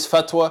 And this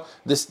fatwa,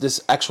 this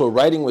actual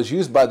writing was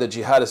used by the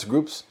jihadist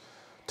groups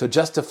to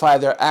justify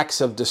their acts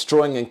of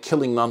destroying and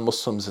killing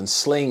non-Muslims and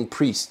slaying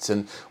priests.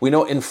 And we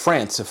know in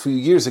France a few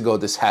years ago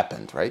this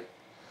happened, right?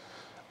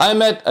 I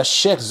met a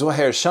Sheikh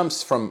Zuhair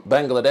Shams from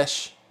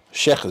Bangladesh.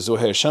 Sheikh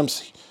Zuhair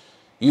Shams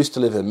used to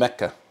live in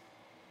Mecca.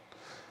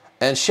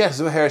 And Sheikh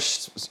Zuhair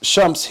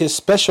Shams, his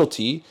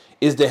specialty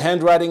is the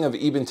handwriting of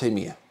Ibn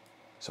Taymiyyah.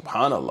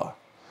 Subhanallah.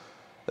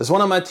 As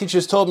one of my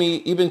teachers told me,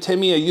 Ibn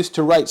Taymiyyah used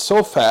to write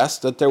so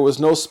fast that there was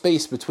no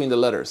space between the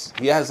letters.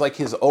 He has like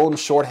his own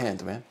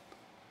shorthand, man.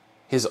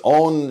 His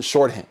own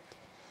shorthand.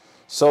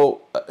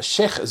 So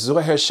Sheikh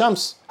Zuhair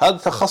Shams had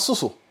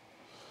takhassusu.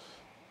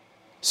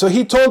 So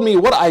he told me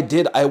what I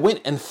did. I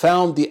went and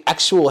found the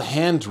actual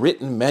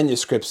handwritten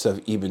manuscripts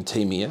of Ibn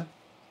Taymiyyah,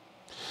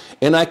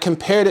 and I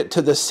compared it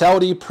to the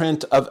Saudi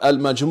print of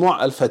Al-Majmu'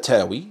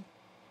 al-Fatawi,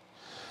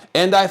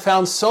 and I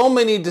found so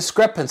many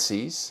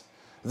discrepancies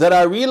that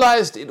I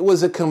realized it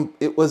was a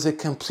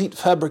complete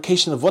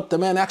fabrication of what the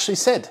man actually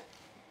said.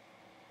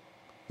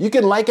 You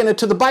can liken it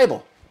to the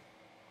Bible.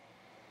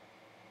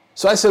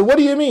 So I said, what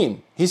do you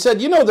mean? He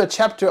said, you know the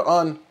chapter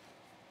on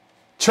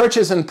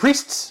churches and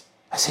priests?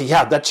 I said,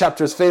 yeah, that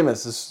chapter is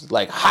famous. It's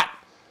like hot.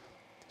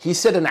 He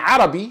said in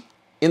Arabic,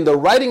 in the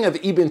writing of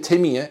Ibn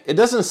Taymiyyah, it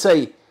doesn't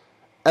say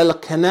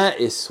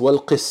al-Kana'is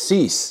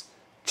wal-Qissis,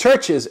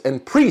 churches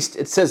and priests.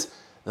 It says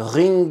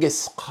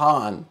Ghingis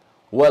Khan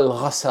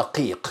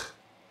wal-Ghasaqiq.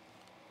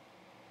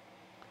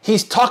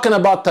 He's talking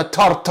about the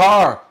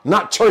Tartar,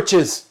 not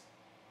churches.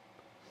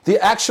 The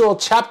actual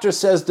chapter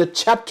says the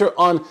chapter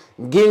on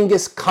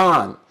Genghis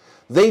Khan,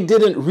 they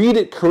didn't read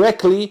it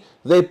correctly.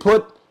 They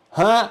put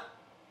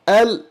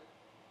al-kana'is,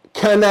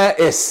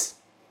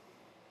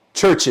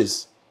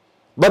 churches.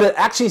 But it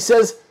actually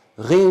says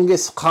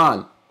Genghis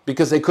Khan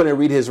because they couldn't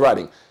read his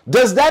writing.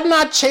 Does that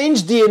not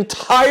change the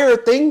entire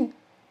thing?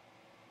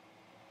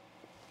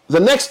 The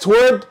next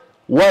word,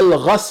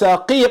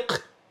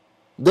 wal-ghasaqiq,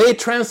 they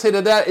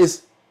translated that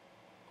as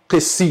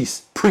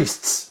qisis,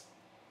 priests.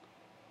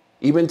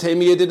 Ibn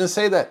Taymiyyah didn't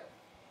say that.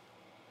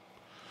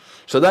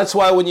 So that's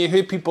why when you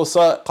hear people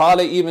say, قال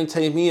Ibn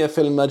Taymiyyah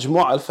في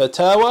المجموع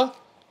الفتاوى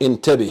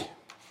انتبه.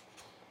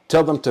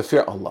 Tell them to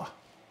fear Allah.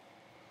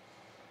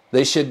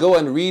 They should go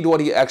and read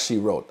what he actually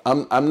wrote.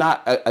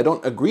 I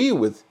don't agree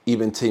with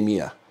Ibn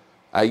Taymiyyah.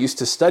 I used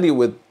to study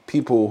with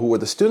people who were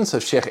the students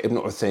of Shaykh Ibn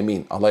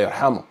Uthaymeen, Allah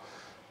yarhamu.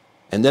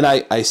 And then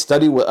I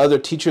studied with other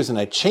teachers and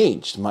I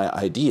changed my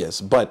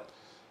ideas. But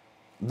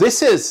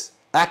this is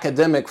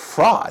academic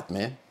fraud,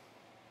 man.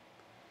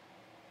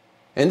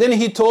 And then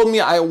he told me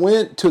I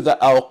went to the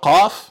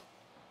Awqaf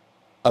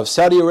of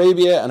Saudi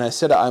Arabia and I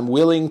said I'm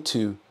willing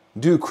to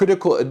do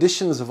critical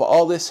editions of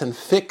all this and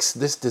fix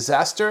this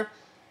disaster.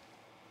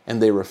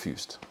 And they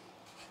refused.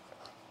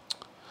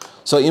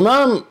 So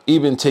Imam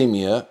Ibn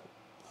Taymiyyah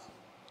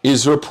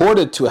is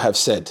reported to have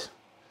said,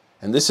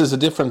 and this is a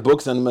different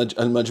book than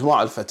Al-Majmu'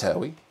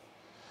 al-Fatawi,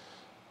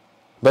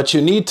 but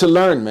you need to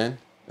learn, man.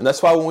 And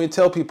that's why when we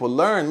tell people,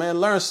 learn, man,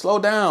 learn, slow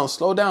down,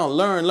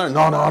 learn.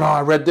 No,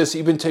 I read this,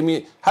 Ibn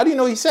Taymiyyah. How do you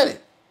know he said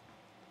it?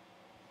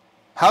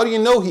 How do you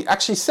know he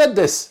actually said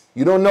this?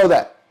 You don't know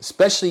that,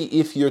 especially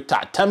if you're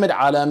ta'tamid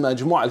ala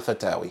Majmu'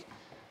 al-Fatawi.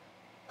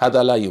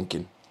 هذا لا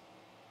يمكن.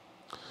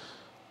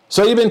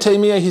 So Ibn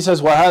Taymiyyah, he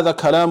says, وَهَذَا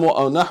كَلَامُ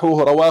أَوْ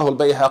نَحْوُهُ رَوَاهُ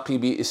الْبَيْهَقِي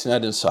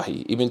بِإِسْنَادٍ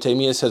صَحِيحٍ. Ibn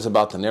Taymiyyah says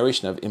about the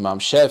narration of Imam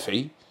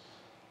Shafi'i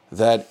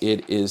that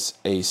it is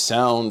a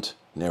sound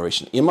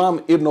narration.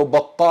 Imam Ibn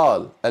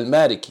Battal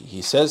al-Maliki,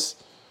 he says,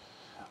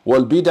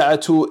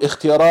 وَالْبِدْعَةُ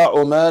اخْتِرَاعُ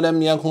مَا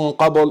لَمْ يَكُنْ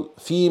قَبْلُ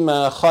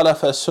فِيمَا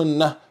خَلَفَ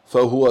السُّنَّةِ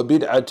فَهُوَ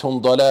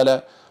بِدْعَةٌ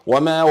ضَلَالَةٌ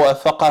وَمَا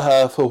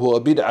وَافَقَهَا فَهُوَ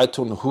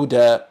بِدْعَةٌ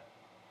هُدَى.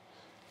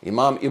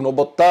 Imam Ibn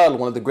Battal,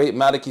 one of the great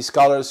Maliki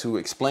scholars who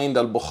explained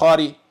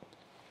Al-Bukhari,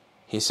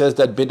 he says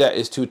that bid'ah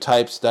is two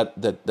types,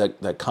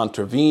 that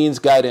contravenes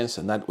guidance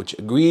and that which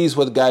agrees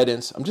with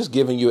guidance. I'm just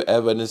giving you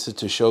evidence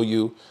to show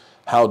you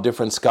how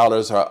different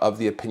scholars are of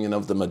the opinion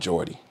of the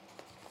majority.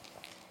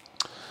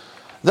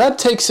 That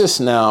takes us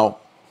now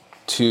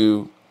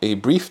to a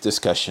brief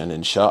discussion,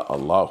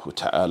 insha'Allah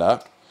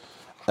ta'ala,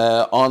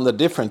 on the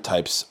different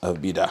types of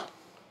bid'ah.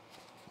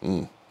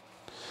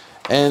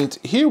 And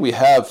here we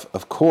have,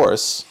 of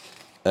course,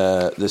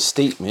 the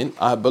statement,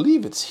 I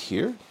believe it's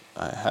here,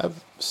 I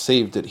have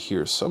saved it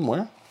here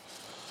somewhere,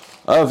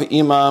 of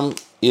Imam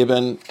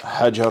Ibn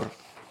Hajar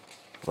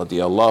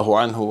radiyallahu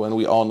anhu, and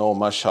we all know,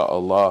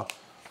 mashallah,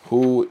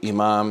 who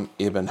Imam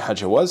Ibn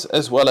Hajar was,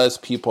 as well as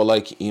people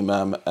like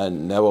Imam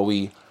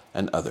al-Nawawi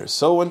and others.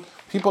 So when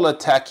people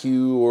attack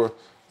you or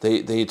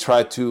they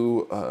try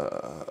to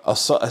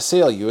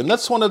assail you, and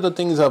that's one of the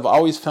things I've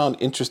always found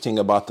interesting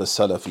about the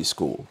Salafi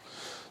school,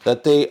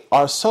 that they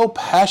are so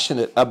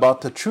passionate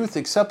about the truth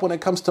except when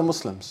it comes to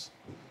Muslims.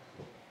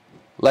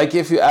 Like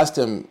if you ask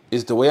them,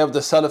 is the way of the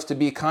Salaf to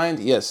be kind?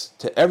 Yes,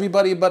 to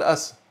everybody but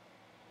us.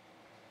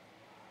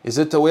 Is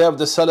it the way of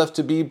the Salaf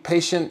to be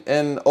patient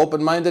and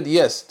open-minded?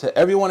 Yes, to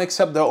everyone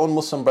except their own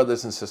Muslim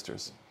brothers and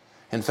sisters.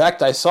 In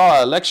fact, I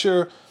saw a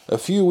lecture a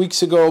few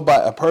weeks ago by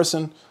a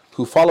person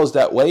who follows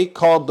that way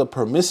called the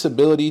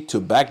permissibility to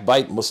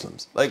backbite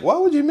Muslims. Like, why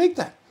would you make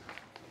that?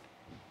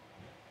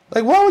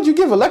 Like, why would you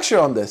give a lecture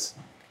on this?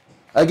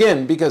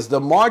 Again, because the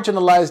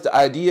marginalized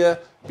idea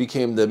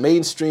became the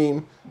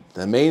mainstream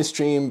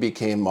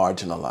became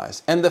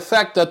marginalized. And the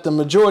fact that the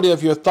majority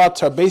of your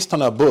thoughts are based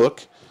on a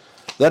book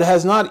that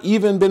has not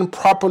even been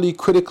properly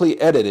critically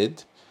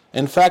edited.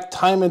 In fact,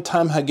 time and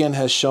time again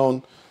has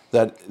shown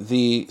that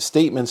the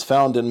statements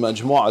found in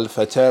Majmu'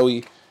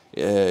 al-Fatawi,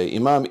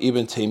 Imam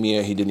Ibn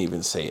Taymiyyah, he didn't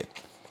even say it.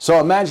 So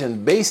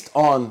imagine, based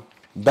on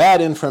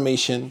bad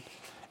information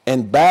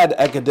and bad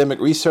academic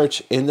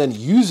research, and then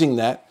using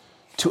that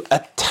to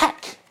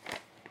attack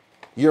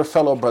your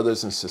fellow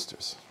brothers and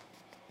sisters.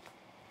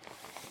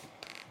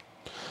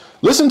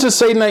 Listen to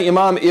Sayyidina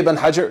Imam Ibn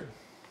Hajar,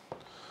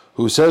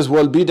 who says,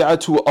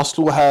 وَالْبِدْعَةُ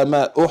أَصْلُهَا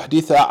مَا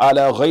أُحْدِثَ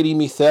عَلَى غَيْرِ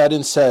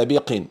مِثَالٍ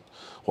سَابِقٍ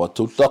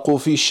وَتُطْلَقُ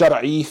فِي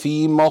الشَّرْعِ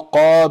فِي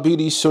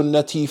مَقَابِلِ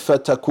سُنَّةِ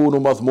فَتَكُونُ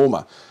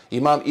مَضْمُومًا.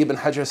 Imam Ibn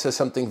Hajar says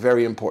something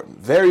very important,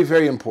 very,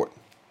 very important.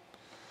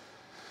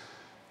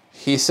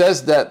 He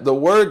says that the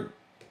word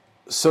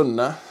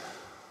sunnah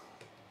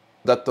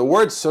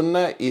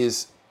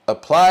is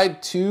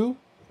applied to,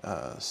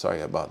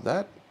 sorry about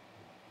that,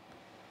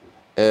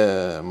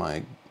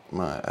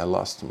 I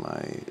lost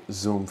my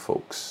Zoom,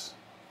 folks.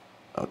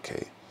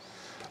 Okay.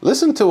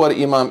 Listen to what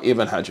Imam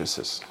Ibn Hajar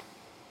says.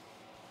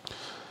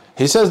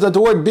 He says that the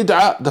word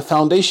bid'ah, the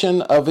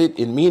foundation of it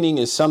in meaning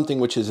is something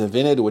which is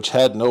invented, which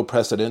had no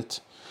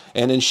precedent.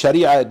 And in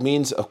Sharia it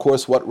means, of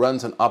course, what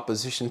runs in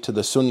opposition to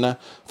the Sunnah,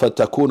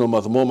 فَتَكُونُ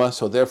مَضْمُومًا,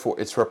 so therefore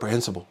it's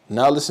reprehensible.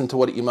 Now listen to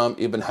what Imam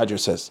Ibn Hajar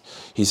says.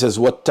 He says,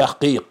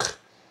 وَالتَّحْقِيقُ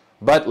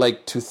But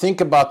like to think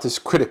about this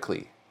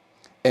critically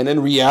and in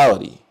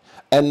reality,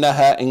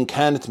 أنها إن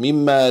كانت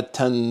مما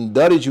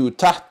تندرج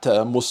تحت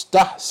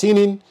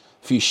مستحسن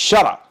في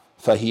الشرع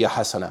فهي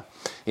حسنة.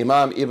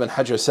 Imam Ibn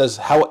Hajar says,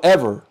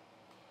 however,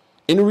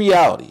 in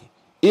reality,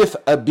 if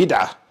a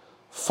bid'ah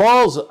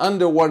falls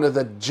under one of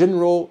the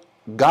general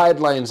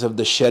guidelines of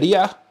the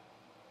Sharia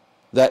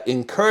that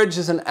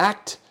encourages an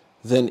act,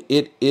 then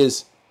it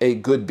is a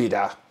good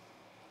bid'ah.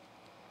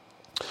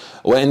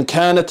 وإن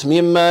كانت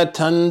مما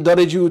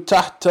تندرج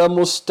تحت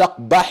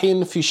مستقبح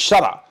في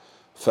الشرع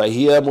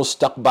فهي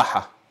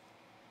مستقبحة.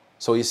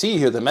 So you see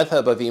here the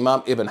method of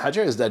Imam Ibn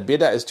Hajar is that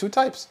bid'ah is two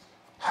types,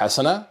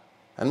 hasana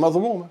and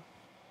madhmuma.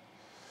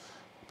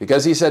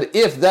 Because he said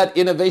if that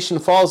innovation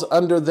falls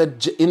under the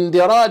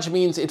indiraj,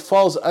 means it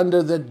falls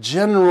under the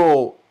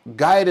general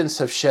guidance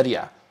of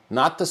Sharia,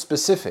 not the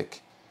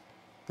specific,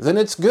 then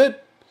it's good.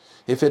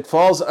 If it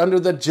falls under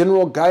the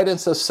general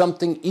guidance of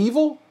something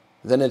evil,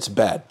 then it's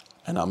bad.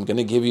 And I'm going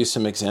to give you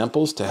some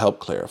examples to help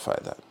clarify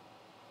that.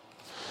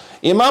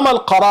 Imam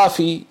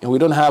al-Qarafi, and we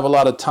don't have a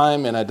lot of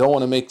time and I don't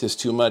want to make this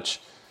too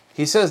much,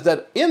 he says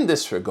that in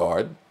this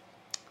regard,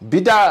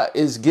 bid'ah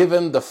is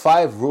given the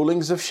 5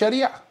 rulings of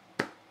Sharia.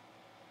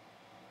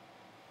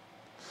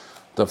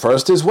 The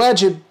first is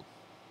wajib.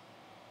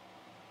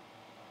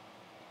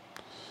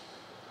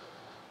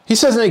 He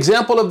says an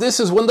example of this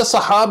is when the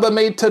Sahaba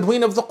made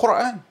tadween of the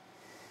Quran.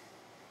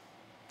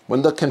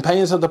 When the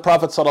companions of the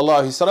Prophet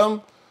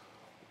ﷺ,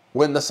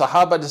 when the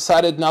Sahaba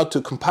decided now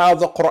to compile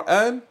the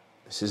Quran,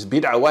 this is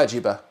bid'ah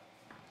wajibah.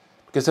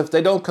 Because if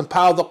they don't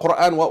compile the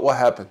Quran, what will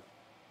happen?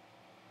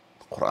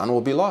 The Quran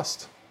will be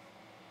lost.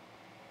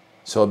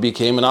 So it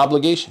became an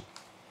obligation.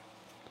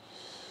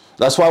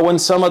 That's why when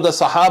some of the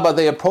Sahaba,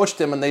 they approached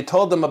him and they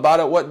told them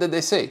about it, what did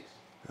they say?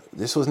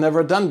 This was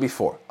never done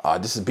before.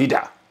 This is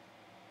bid'ah.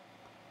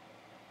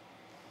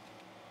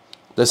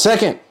 The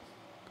second,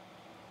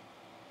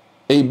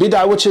 a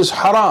bid'ah which is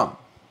haram.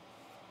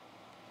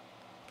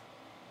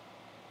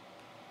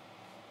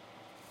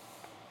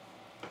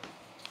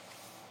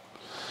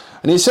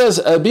 And he says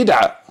a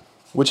bid'ah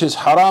which is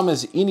haram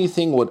is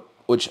anything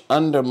which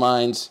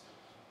undermines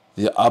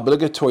the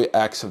obligatory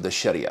acts of the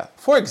Sharia.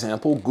 For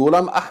example,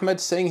 Ghulam Ahmad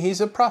saying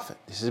he's a prophet.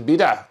 This is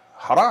bid'ah,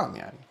 haram.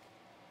 Yani.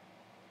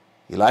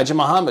 Elijah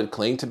Muhammad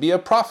claiming to be a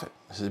prophet.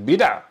 This is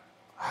bid'ah,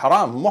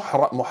 haram,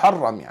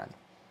 muharram. Yani.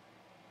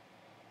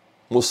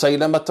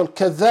 Musaylamat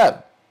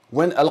al-Kadhab.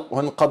 When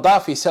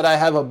Qaddafi said, I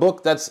have a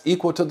book that's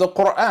equal to the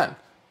Quran.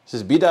 This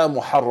is bid'ah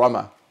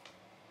muharrama.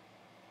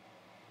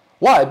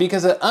 Why?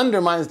 Because it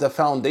undermines the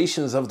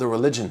foundations of the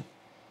religion.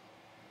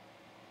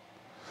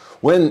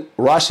 When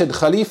Rashid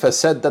Khalifa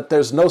said that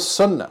there's no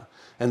sunnah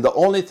and the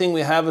only thing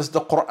we have is the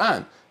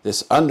Quran,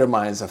 this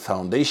undermines the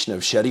foundation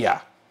of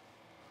Sharia,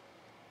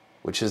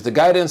 which is the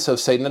guidance of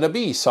Sayyidina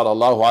Nabi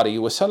sallallahu alayhi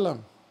wasallam.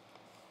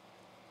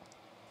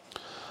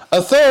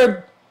 A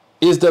third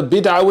is the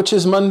bid'ah which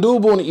is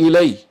mandubun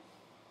ilay.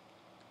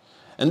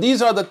 And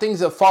these are the things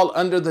that fall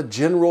under the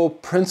general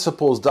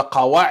principles, the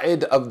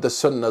qawa'id of the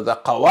sunnah, the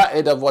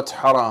qawa'id of what's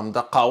haram,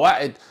 the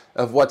qawa'id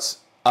of what's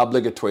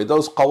obligatory.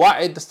 Those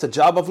qawa'id, that's the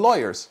job of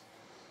lawyers,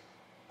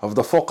 of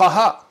the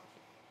fuqaha.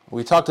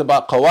 We talked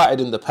about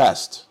qawa'id in the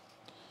past.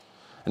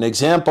 An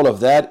example of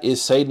that is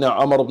Sayyidina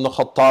Umar ibn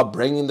Khattab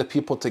bringing the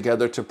people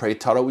together to pray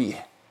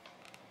Taraweeh.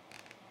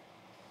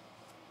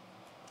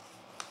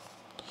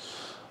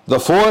 The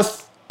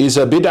fourth is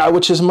a bid'ah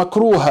which is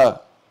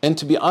makruha. And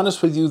to be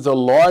honest with you, the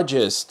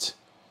largest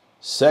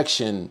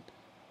section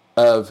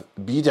of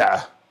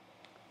bid'ah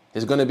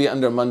is going to be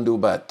under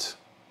mandubat.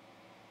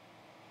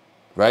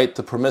 Right?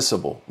 The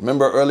permissible.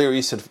 Remember earlier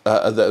he said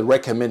the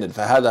recommended.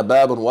 فَهَذَا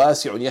بَابٌ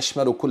وَاسِعٌ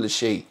يَشْمَلُ كُلِّ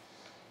شَيْءٍ.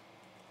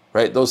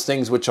 Right? Those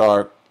things which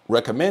are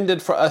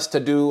recommended for us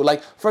to do.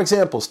 Like, for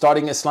example,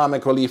 starting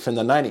Islamic Relief in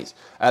the 90s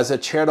as a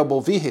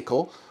charitable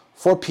vehicle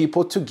for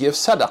people to give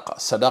sadaqah.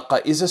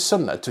 Sadaqah is a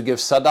sunnah. To give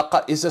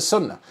sadaqah is a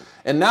sunnah.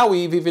 And now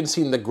we've even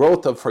seen the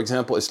growth of, for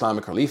example,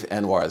 Islamic Relief,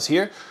 Anwar is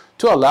here,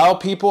 to allow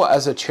people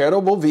as a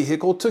charitable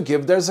vehicle to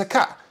give their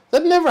zakah.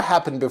 That never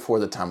happened before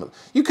the time of...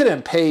 You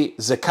couldn't pay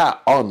zakah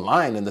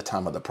online in the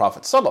time of the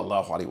Prophet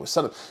sallallahu alaihi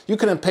wasallam. You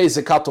couldn't pay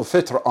zakatul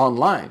fitr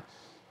online.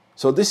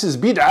 So this is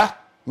bid'ah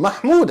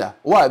mahmuda.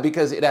 Why?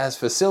 Because it has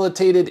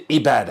facilitated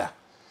ibadah.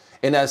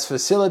 It has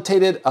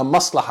facilitated a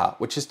maslahah,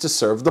 which is to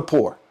serve the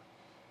poor.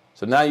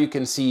 So now you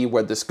can see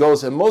where this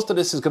goes. And most of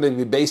this is going to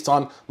be based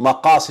on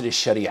maqasid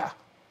al-sharia.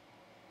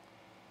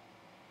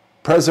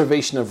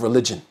 Preservation of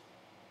religion.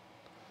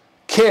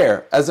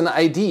 CARE as an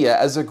idea,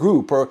 as a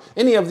group, or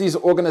any of these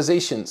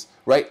organizations,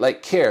 right,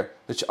 like CARE,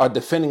 which are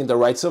defending the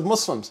rights of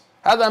Muslims.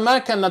 هذا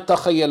ما كان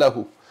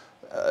نتخيله.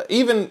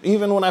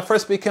 Even when I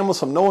first became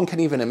Muslim, no one can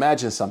even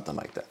imagine something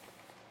like that.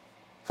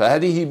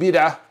 فهذه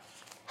بدعة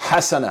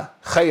حسنة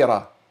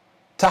خيرة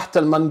تحت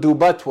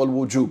المندوبات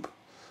والوجوب.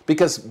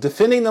 Because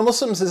defending the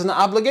Muslims is an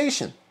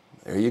obligation.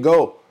 There you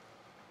go.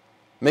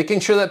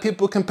 Making sure that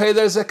people can pay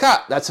their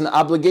zakat, that's an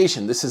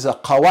obligation. This is a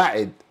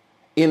qawa'id.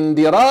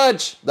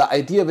 Indiraj, the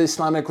idea of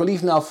Islamic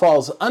relief, now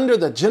falls under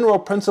the general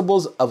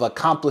principles of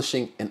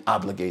accomplishing an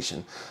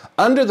obligation,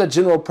 under the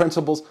general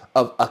principles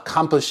of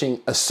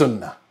accomplishing a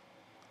sunnah.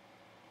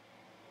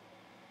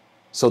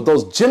 So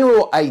those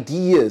general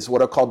ideas,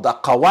 what are called the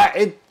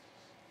qawa'id,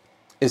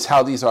 is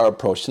how these are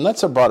approached. And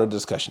that's a broader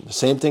discussion. The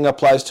same thing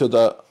applies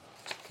to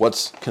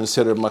what's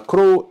considered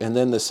makruh, and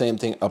then the same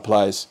thing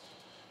applies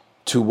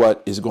to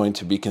what is going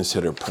to be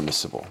considered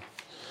permissible.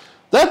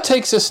 That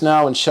takes us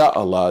now,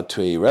 inshallah,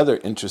 to a rather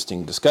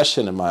interesting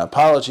discussion, and my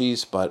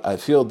apologies, but I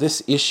feel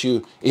this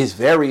issue is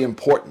very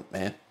important,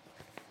 man.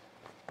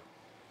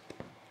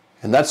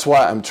 And that's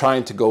why I'm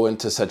trying to go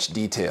into such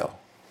detail.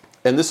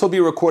 And this will be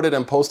recorded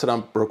and posted.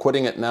 I'm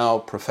recording it now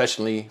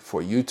professionally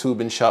for YouTube,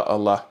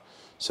 inshallah,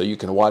 so you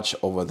can watch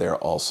over there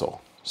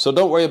also. So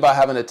don't worry about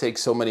having to take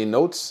so many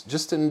notes.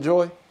 Just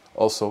enjoy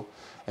also.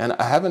 And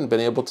I haven't been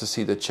able to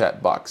see the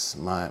chat box.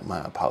 My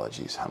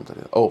apologies.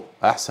 Alhamdulillah. Oh,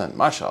 Ahsan.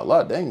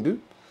 MashaAllah. Dang, dude.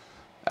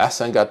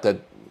 Ahsan got that.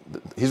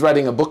 He's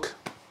writing a book.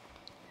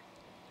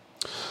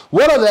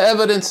 What are the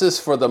evidences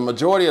for the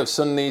majority of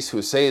Sunnis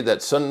who say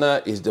that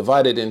Sunnah is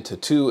divided into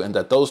two and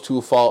that those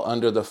two fall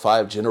under the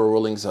 5 general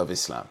rulings of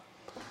Islam?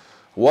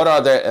 What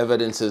are their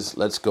evidences?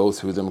 Let's go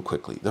through them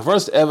quickly. The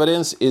first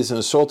evidence is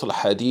in Surah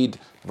Al-Hadid,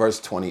 verse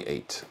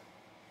 28.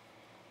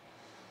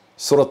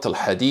 Surah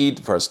Al-Hadid,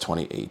 verse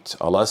 28.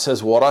 Allah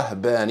says,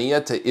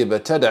 وَرَهْبَانِيَةَ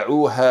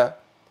إِبْتَدَعُوهَا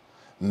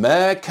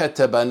مَا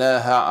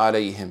كَتَبَنَاهَا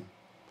عَلَيْهِمْ.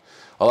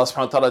 Allah subhanahu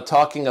wa ta'ala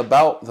talking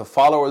about the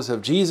followers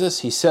of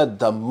Jesus, He said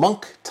the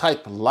monk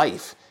type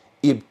life,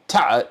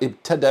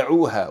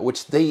 ibtada'uha,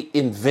 which they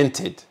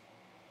invented.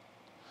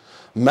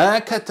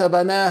 مَا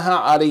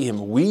كَتَبَنَاهَا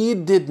عَلَيْهِمْ. We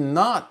did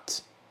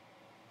not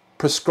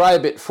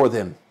prescribe it for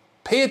them.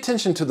 Pay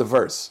attention to the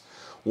verse.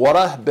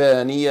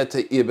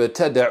 وَرَهْبَانِيَةَ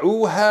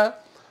إِبْتَدَعُوهَا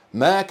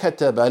مَا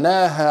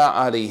كَتَبَنَاهَا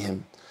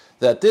عَلَيْهِمْ.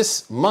 That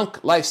this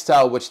monk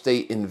lifestyle which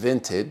they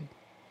invented,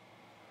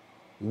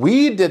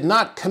 we did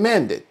not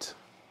command it.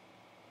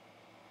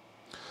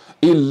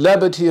 إِلَّا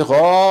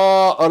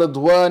ابْتِغَاءَ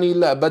رِضْوَانِ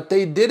اللَّهِ. But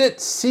they did it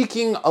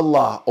seeking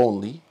Allah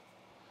only.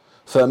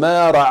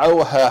 فَمَا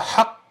رَعَوْهَا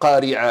حَقَّ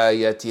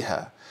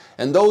رِعَايَتِهَا.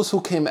 And those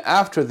who came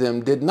after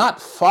them did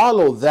not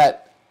follow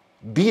that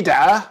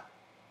bid'ah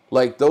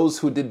like those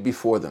who did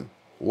before them.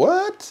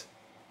 What?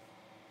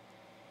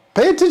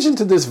 Pay attention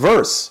to this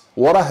verse.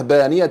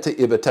 وَرَهْبَانِيَةَ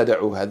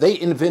إِبْتَدَعُوهَا. They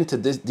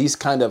invented these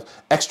kind of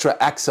extra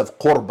acts of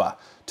qurbah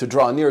to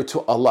draw near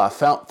to Allah.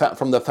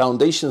 From the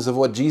foundations of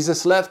what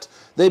Jesus left,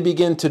 they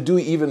begin to do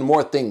even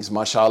more things,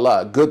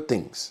 mashallah, good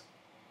things.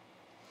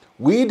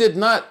 We did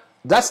not,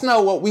 that's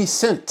not what we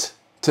sent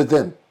to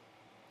them.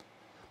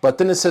 But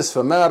then it says,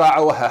 فَمَا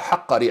رَعَوْهَا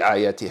حَقَّ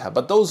رِعَايَتِهَا.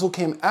 But those who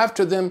came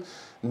after them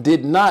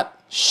did not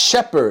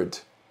shepherd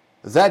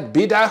that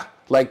bid'ah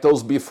like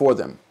those before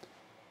them.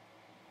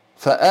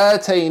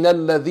 فَآتَيْنَا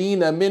الَّذِينَ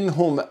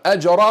مِنْهُمْ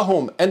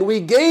أَجْرَهُمْ. And we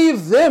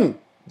gave them,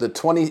 the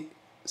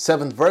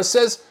 27th verse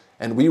says,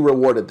 and we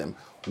rewarded them.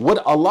 Would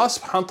Allah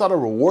subhanahu wa ta'ala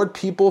reward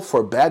people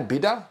for bad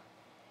bid'ah?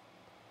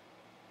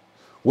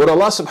 Would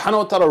Allah subhanahu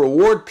wa ta'ala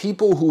reward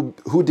people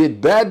who did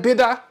bad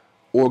bid'ah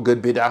or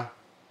good bid'ah?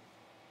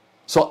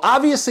 So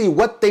obviously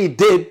what they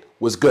did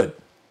was good,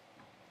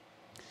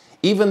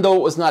 even though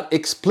it was not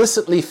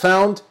explicitly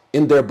found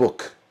in their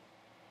book.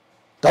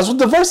 That's what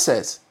the verse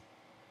says.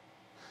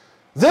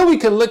 Then we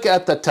can look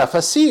at the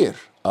tafsir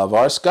of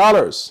our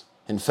scholars.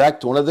 In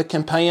fact, one of the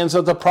companions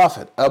of the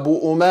Prophet,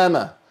 Abu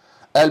Umama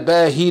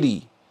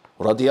al-Bahili,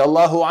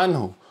 radiyallahu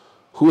anhu,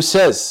 who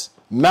says,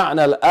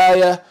 معنى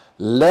الآية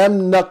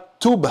لم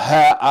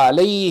نكتبها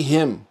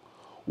عليهم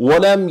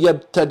ولم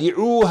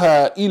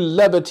يبتدعوها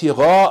إلا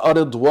ابتغاء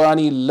رضوان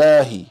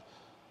الله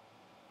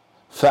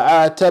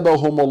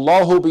فعاتبهم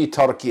الله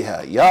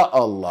بتركها. Ya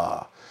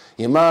Allah.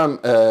 Imam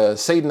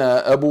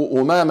Sayyidina Abu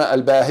Umama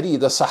al-Bahili,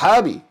 the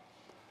Sahabi,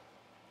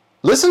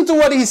 listen to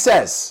what he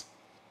says.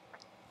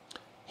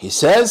 He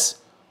says,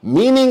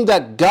 meaning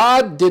that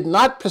God did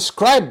not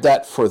prescribe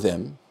that for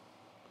them,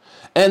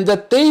 and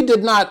that they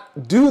did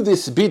not do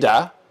this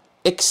bid'ah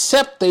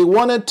except they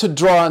wanted to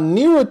draw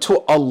nearer to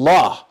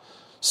Allah.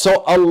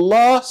 So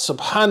Allah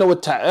subhanahu wa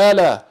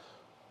ta'ala,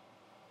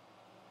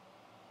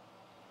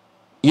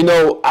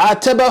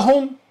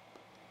 atabahum,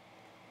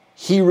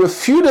 He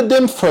refuted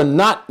them for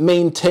not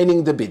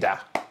maintaining the bid'ah.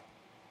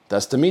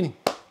 That's the meaning.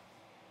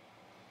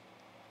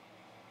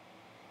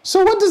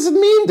 So what does it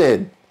mean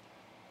then?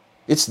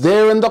 It's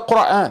there in the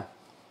Quran.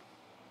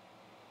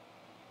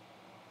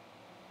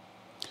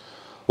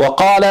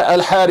 وقال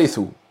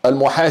الحارث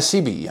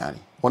المحاسبي,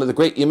 one of the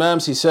great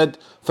imams, he said,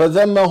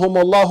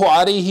 فَذَمَّهُمُ اللَّهُ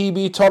عَلَيْهِ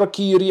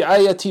بِتَرْكِ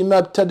رِعَايَةِ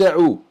مَا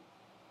ابْتَدَعُوا.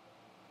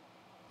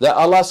 That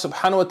Allah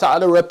subhanahu wa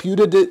ta'ala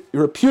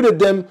reputed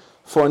them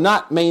for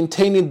not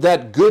maintaining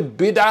that good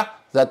bid'ah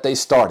that they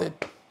started.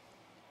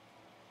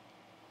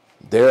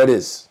 There it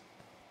is.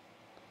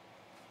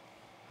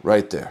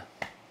 Right there.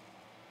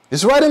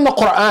 It's right in the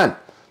Quran.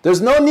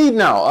 There's no need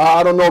now. Oh,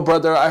 I don't know,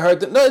 brother. I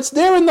heard that. No, it's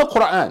there in the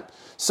Quran.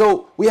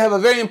 So we have a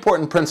very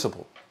important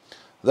principle.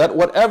 that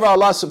whatever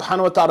Allah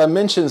subhanahu wa ta'ala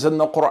mentions in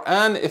the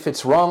Quran, if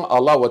it's wrong,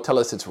 Allah will tell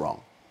us it's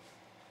wrong.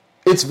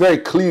 It's very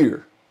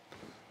clear.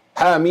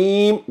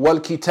 Hamim wal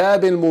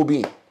kitab al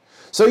mubin.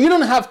 So you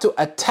don't have to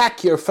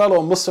attack your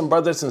fellow Muslim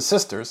brothers and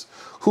sisters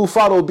who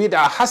follow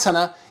bid'ah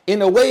hasana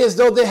in a way as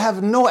though they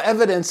have no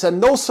evidence and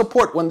no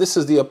support, when this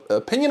is the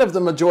opinion of the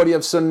majority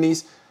of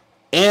Sunnis,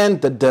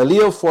 and the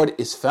dalil for it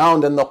is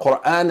found in the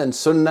Quran and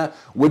Sunnah,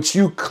 which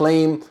you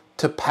claim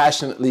to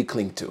passionately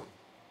cling to.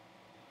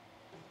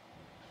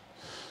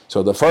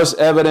 So the first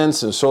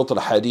evidence in Surah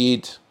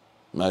Al-Hadid,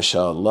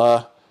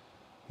 mashallah,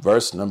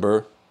 verse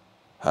number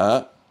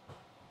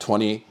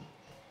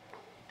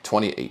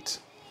 28.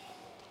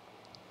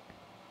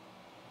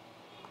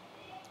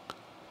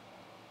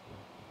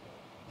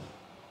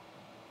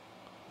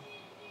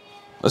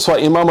 That's why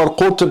Imam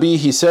Al-Qurtubi,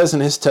 he says in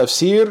his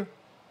tafsir,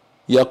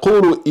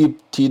 يقول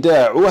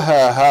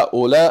ابتدعها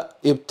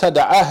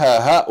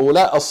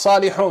هؤلاء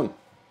الصالحون.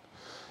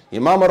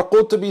 Imam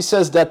Al-Qurtubi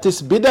says that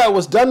this bid'ah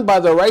was done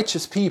by the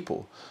righteous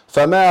people.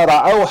 فما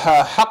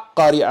رعوها حق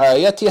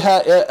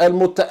رعايتها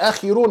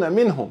المتأخرون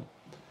منهم.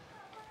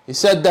 He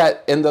said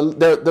that, and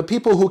the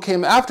people who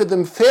came after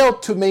them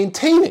failed to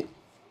maintain it.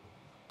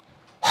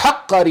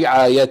 حق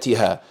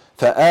رعايتها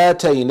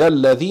فآتينا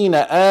الذين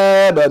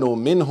آمنوا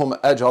منهم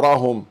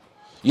أجرهم.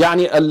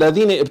 يعني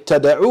الذين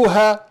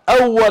ابتدعوها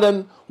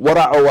أولا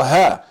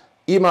ورعوها.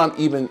 Imam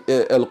Ibn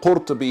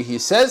Al-Qurtubi, he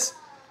says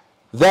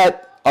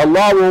that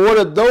Allah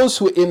rewarded those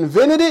who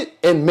invented it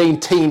and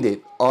maintained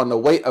it on the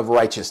way of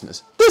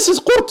righteousness. This is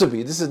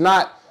Qurtubi. This is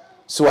not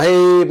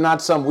Suhaib,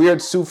 not some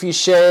weird Sufi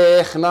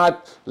sheikh,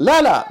 not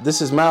la.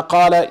 This is ma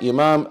qala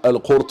Imam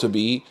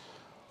Al-Qurtubi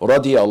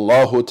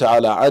radiyallahu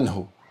ta'ala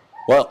anhu.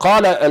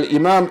 وقال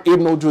الإمام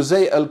ابن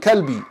جزي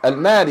الكلبي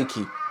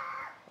المالكي.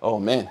 Oh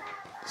man,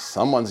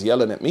 someone's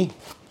yelling at me.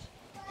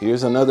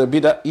 Here's another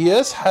bid'ah.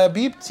 Yes,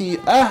 Habibti,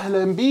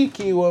 ahlan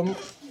biki wa...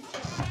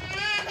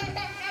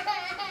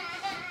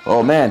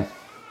 Oh man,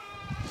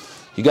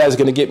 you guys are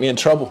going to get me in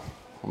trouble.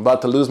 I'm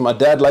about to lose my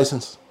dad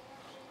license.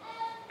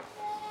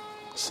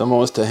 Someone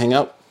wants to hang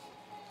out.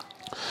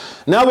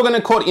 Now we're going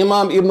to quote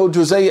Imam Ibn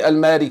Juzay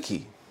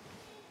al-Maliki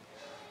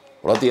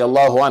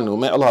radiyallahu anhu.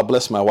 May Allah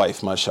bless my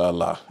wife,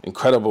 mashallah.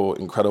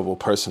 Incredible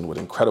person with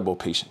incredible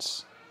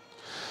patience.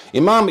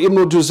 Imam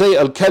Ibn Juzay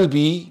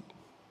al-Kalbi,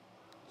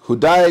 who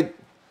died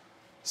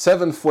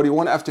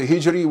 741 after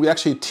Hijri. We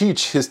actually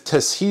teach his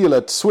tasheel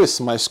at Swiss,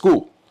 my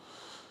school.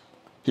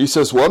 He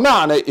says,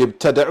 وَمَعْنَ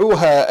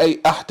ابْتَدَعُوهَا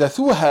أَيْ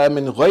أَحْدَثُوهَا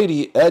مِنْ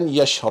غَيْرِ أَنْ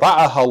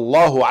يَشْرَعَهَا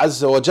اللَّهُ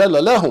عَزَّ وَجَلَّ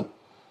لَهُمْ.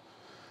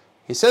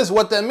 He says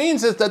what that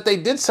means is that they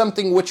did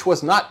something which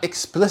was not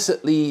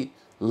explicitly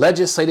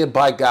legislated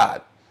by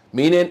God.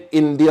 Meaning,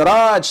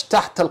 indiraj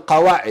taht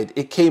al-qawa'id.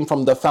 It came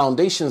from the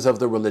foundations of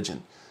the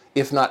religion,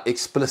 if not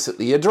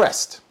explicitly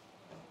addressed.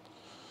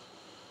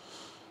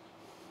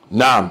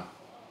 Naam.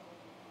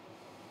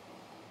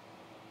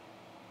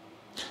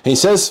 He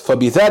says,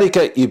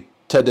 فَبِذَلِكَ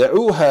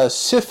ابْتَدَعُوهَا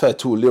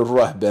صِفَةُ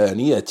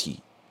لِلرَّهْبَانِيَةِ.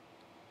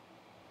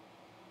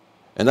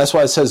 And that's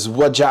why it says,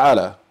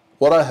 وَجَعَلَ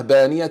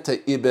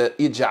وَرَهْبَانِيَةَ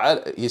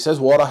إِجْعَلَ. He says,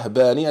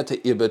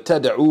 وَرَهْبَانِيَةَ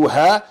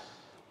ابْتَدَعُوهَا.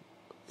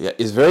 Yeah,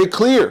 it's very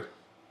clear.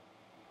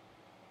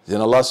 Then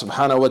Allah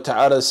subhanahu wa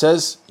ta'ala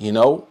says,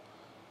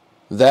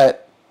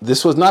 that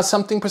this was not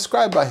something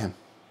prescribed by him.